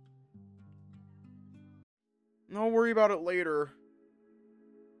 I'll worry about it later.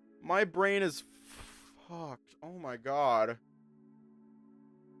 My brain is fucked. Oh my god.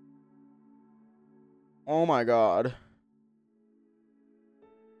 Oh my god.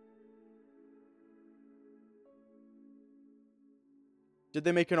 Did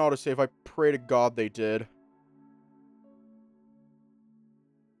they make an autosave? I pray to God they did.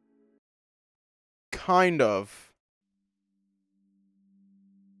 Kind of.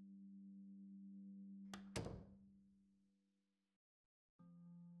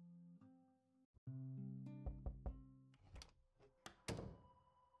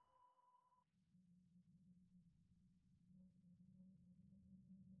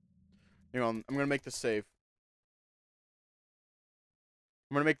 Hang on, I'm gonna make this save.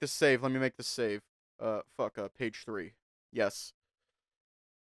 I'm gonna make this save. Let me make this save. Page 3. Yes.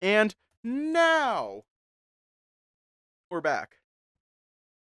 And now we're back.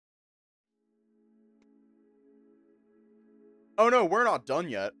 Oh no, we're not done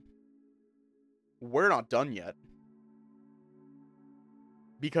yet. We're not done yet.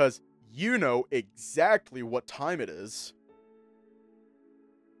 Because you know exactly what time it is.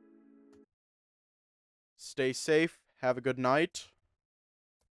 Stay safe, have a good night,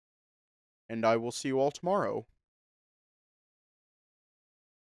 and I will see you all tomorrow.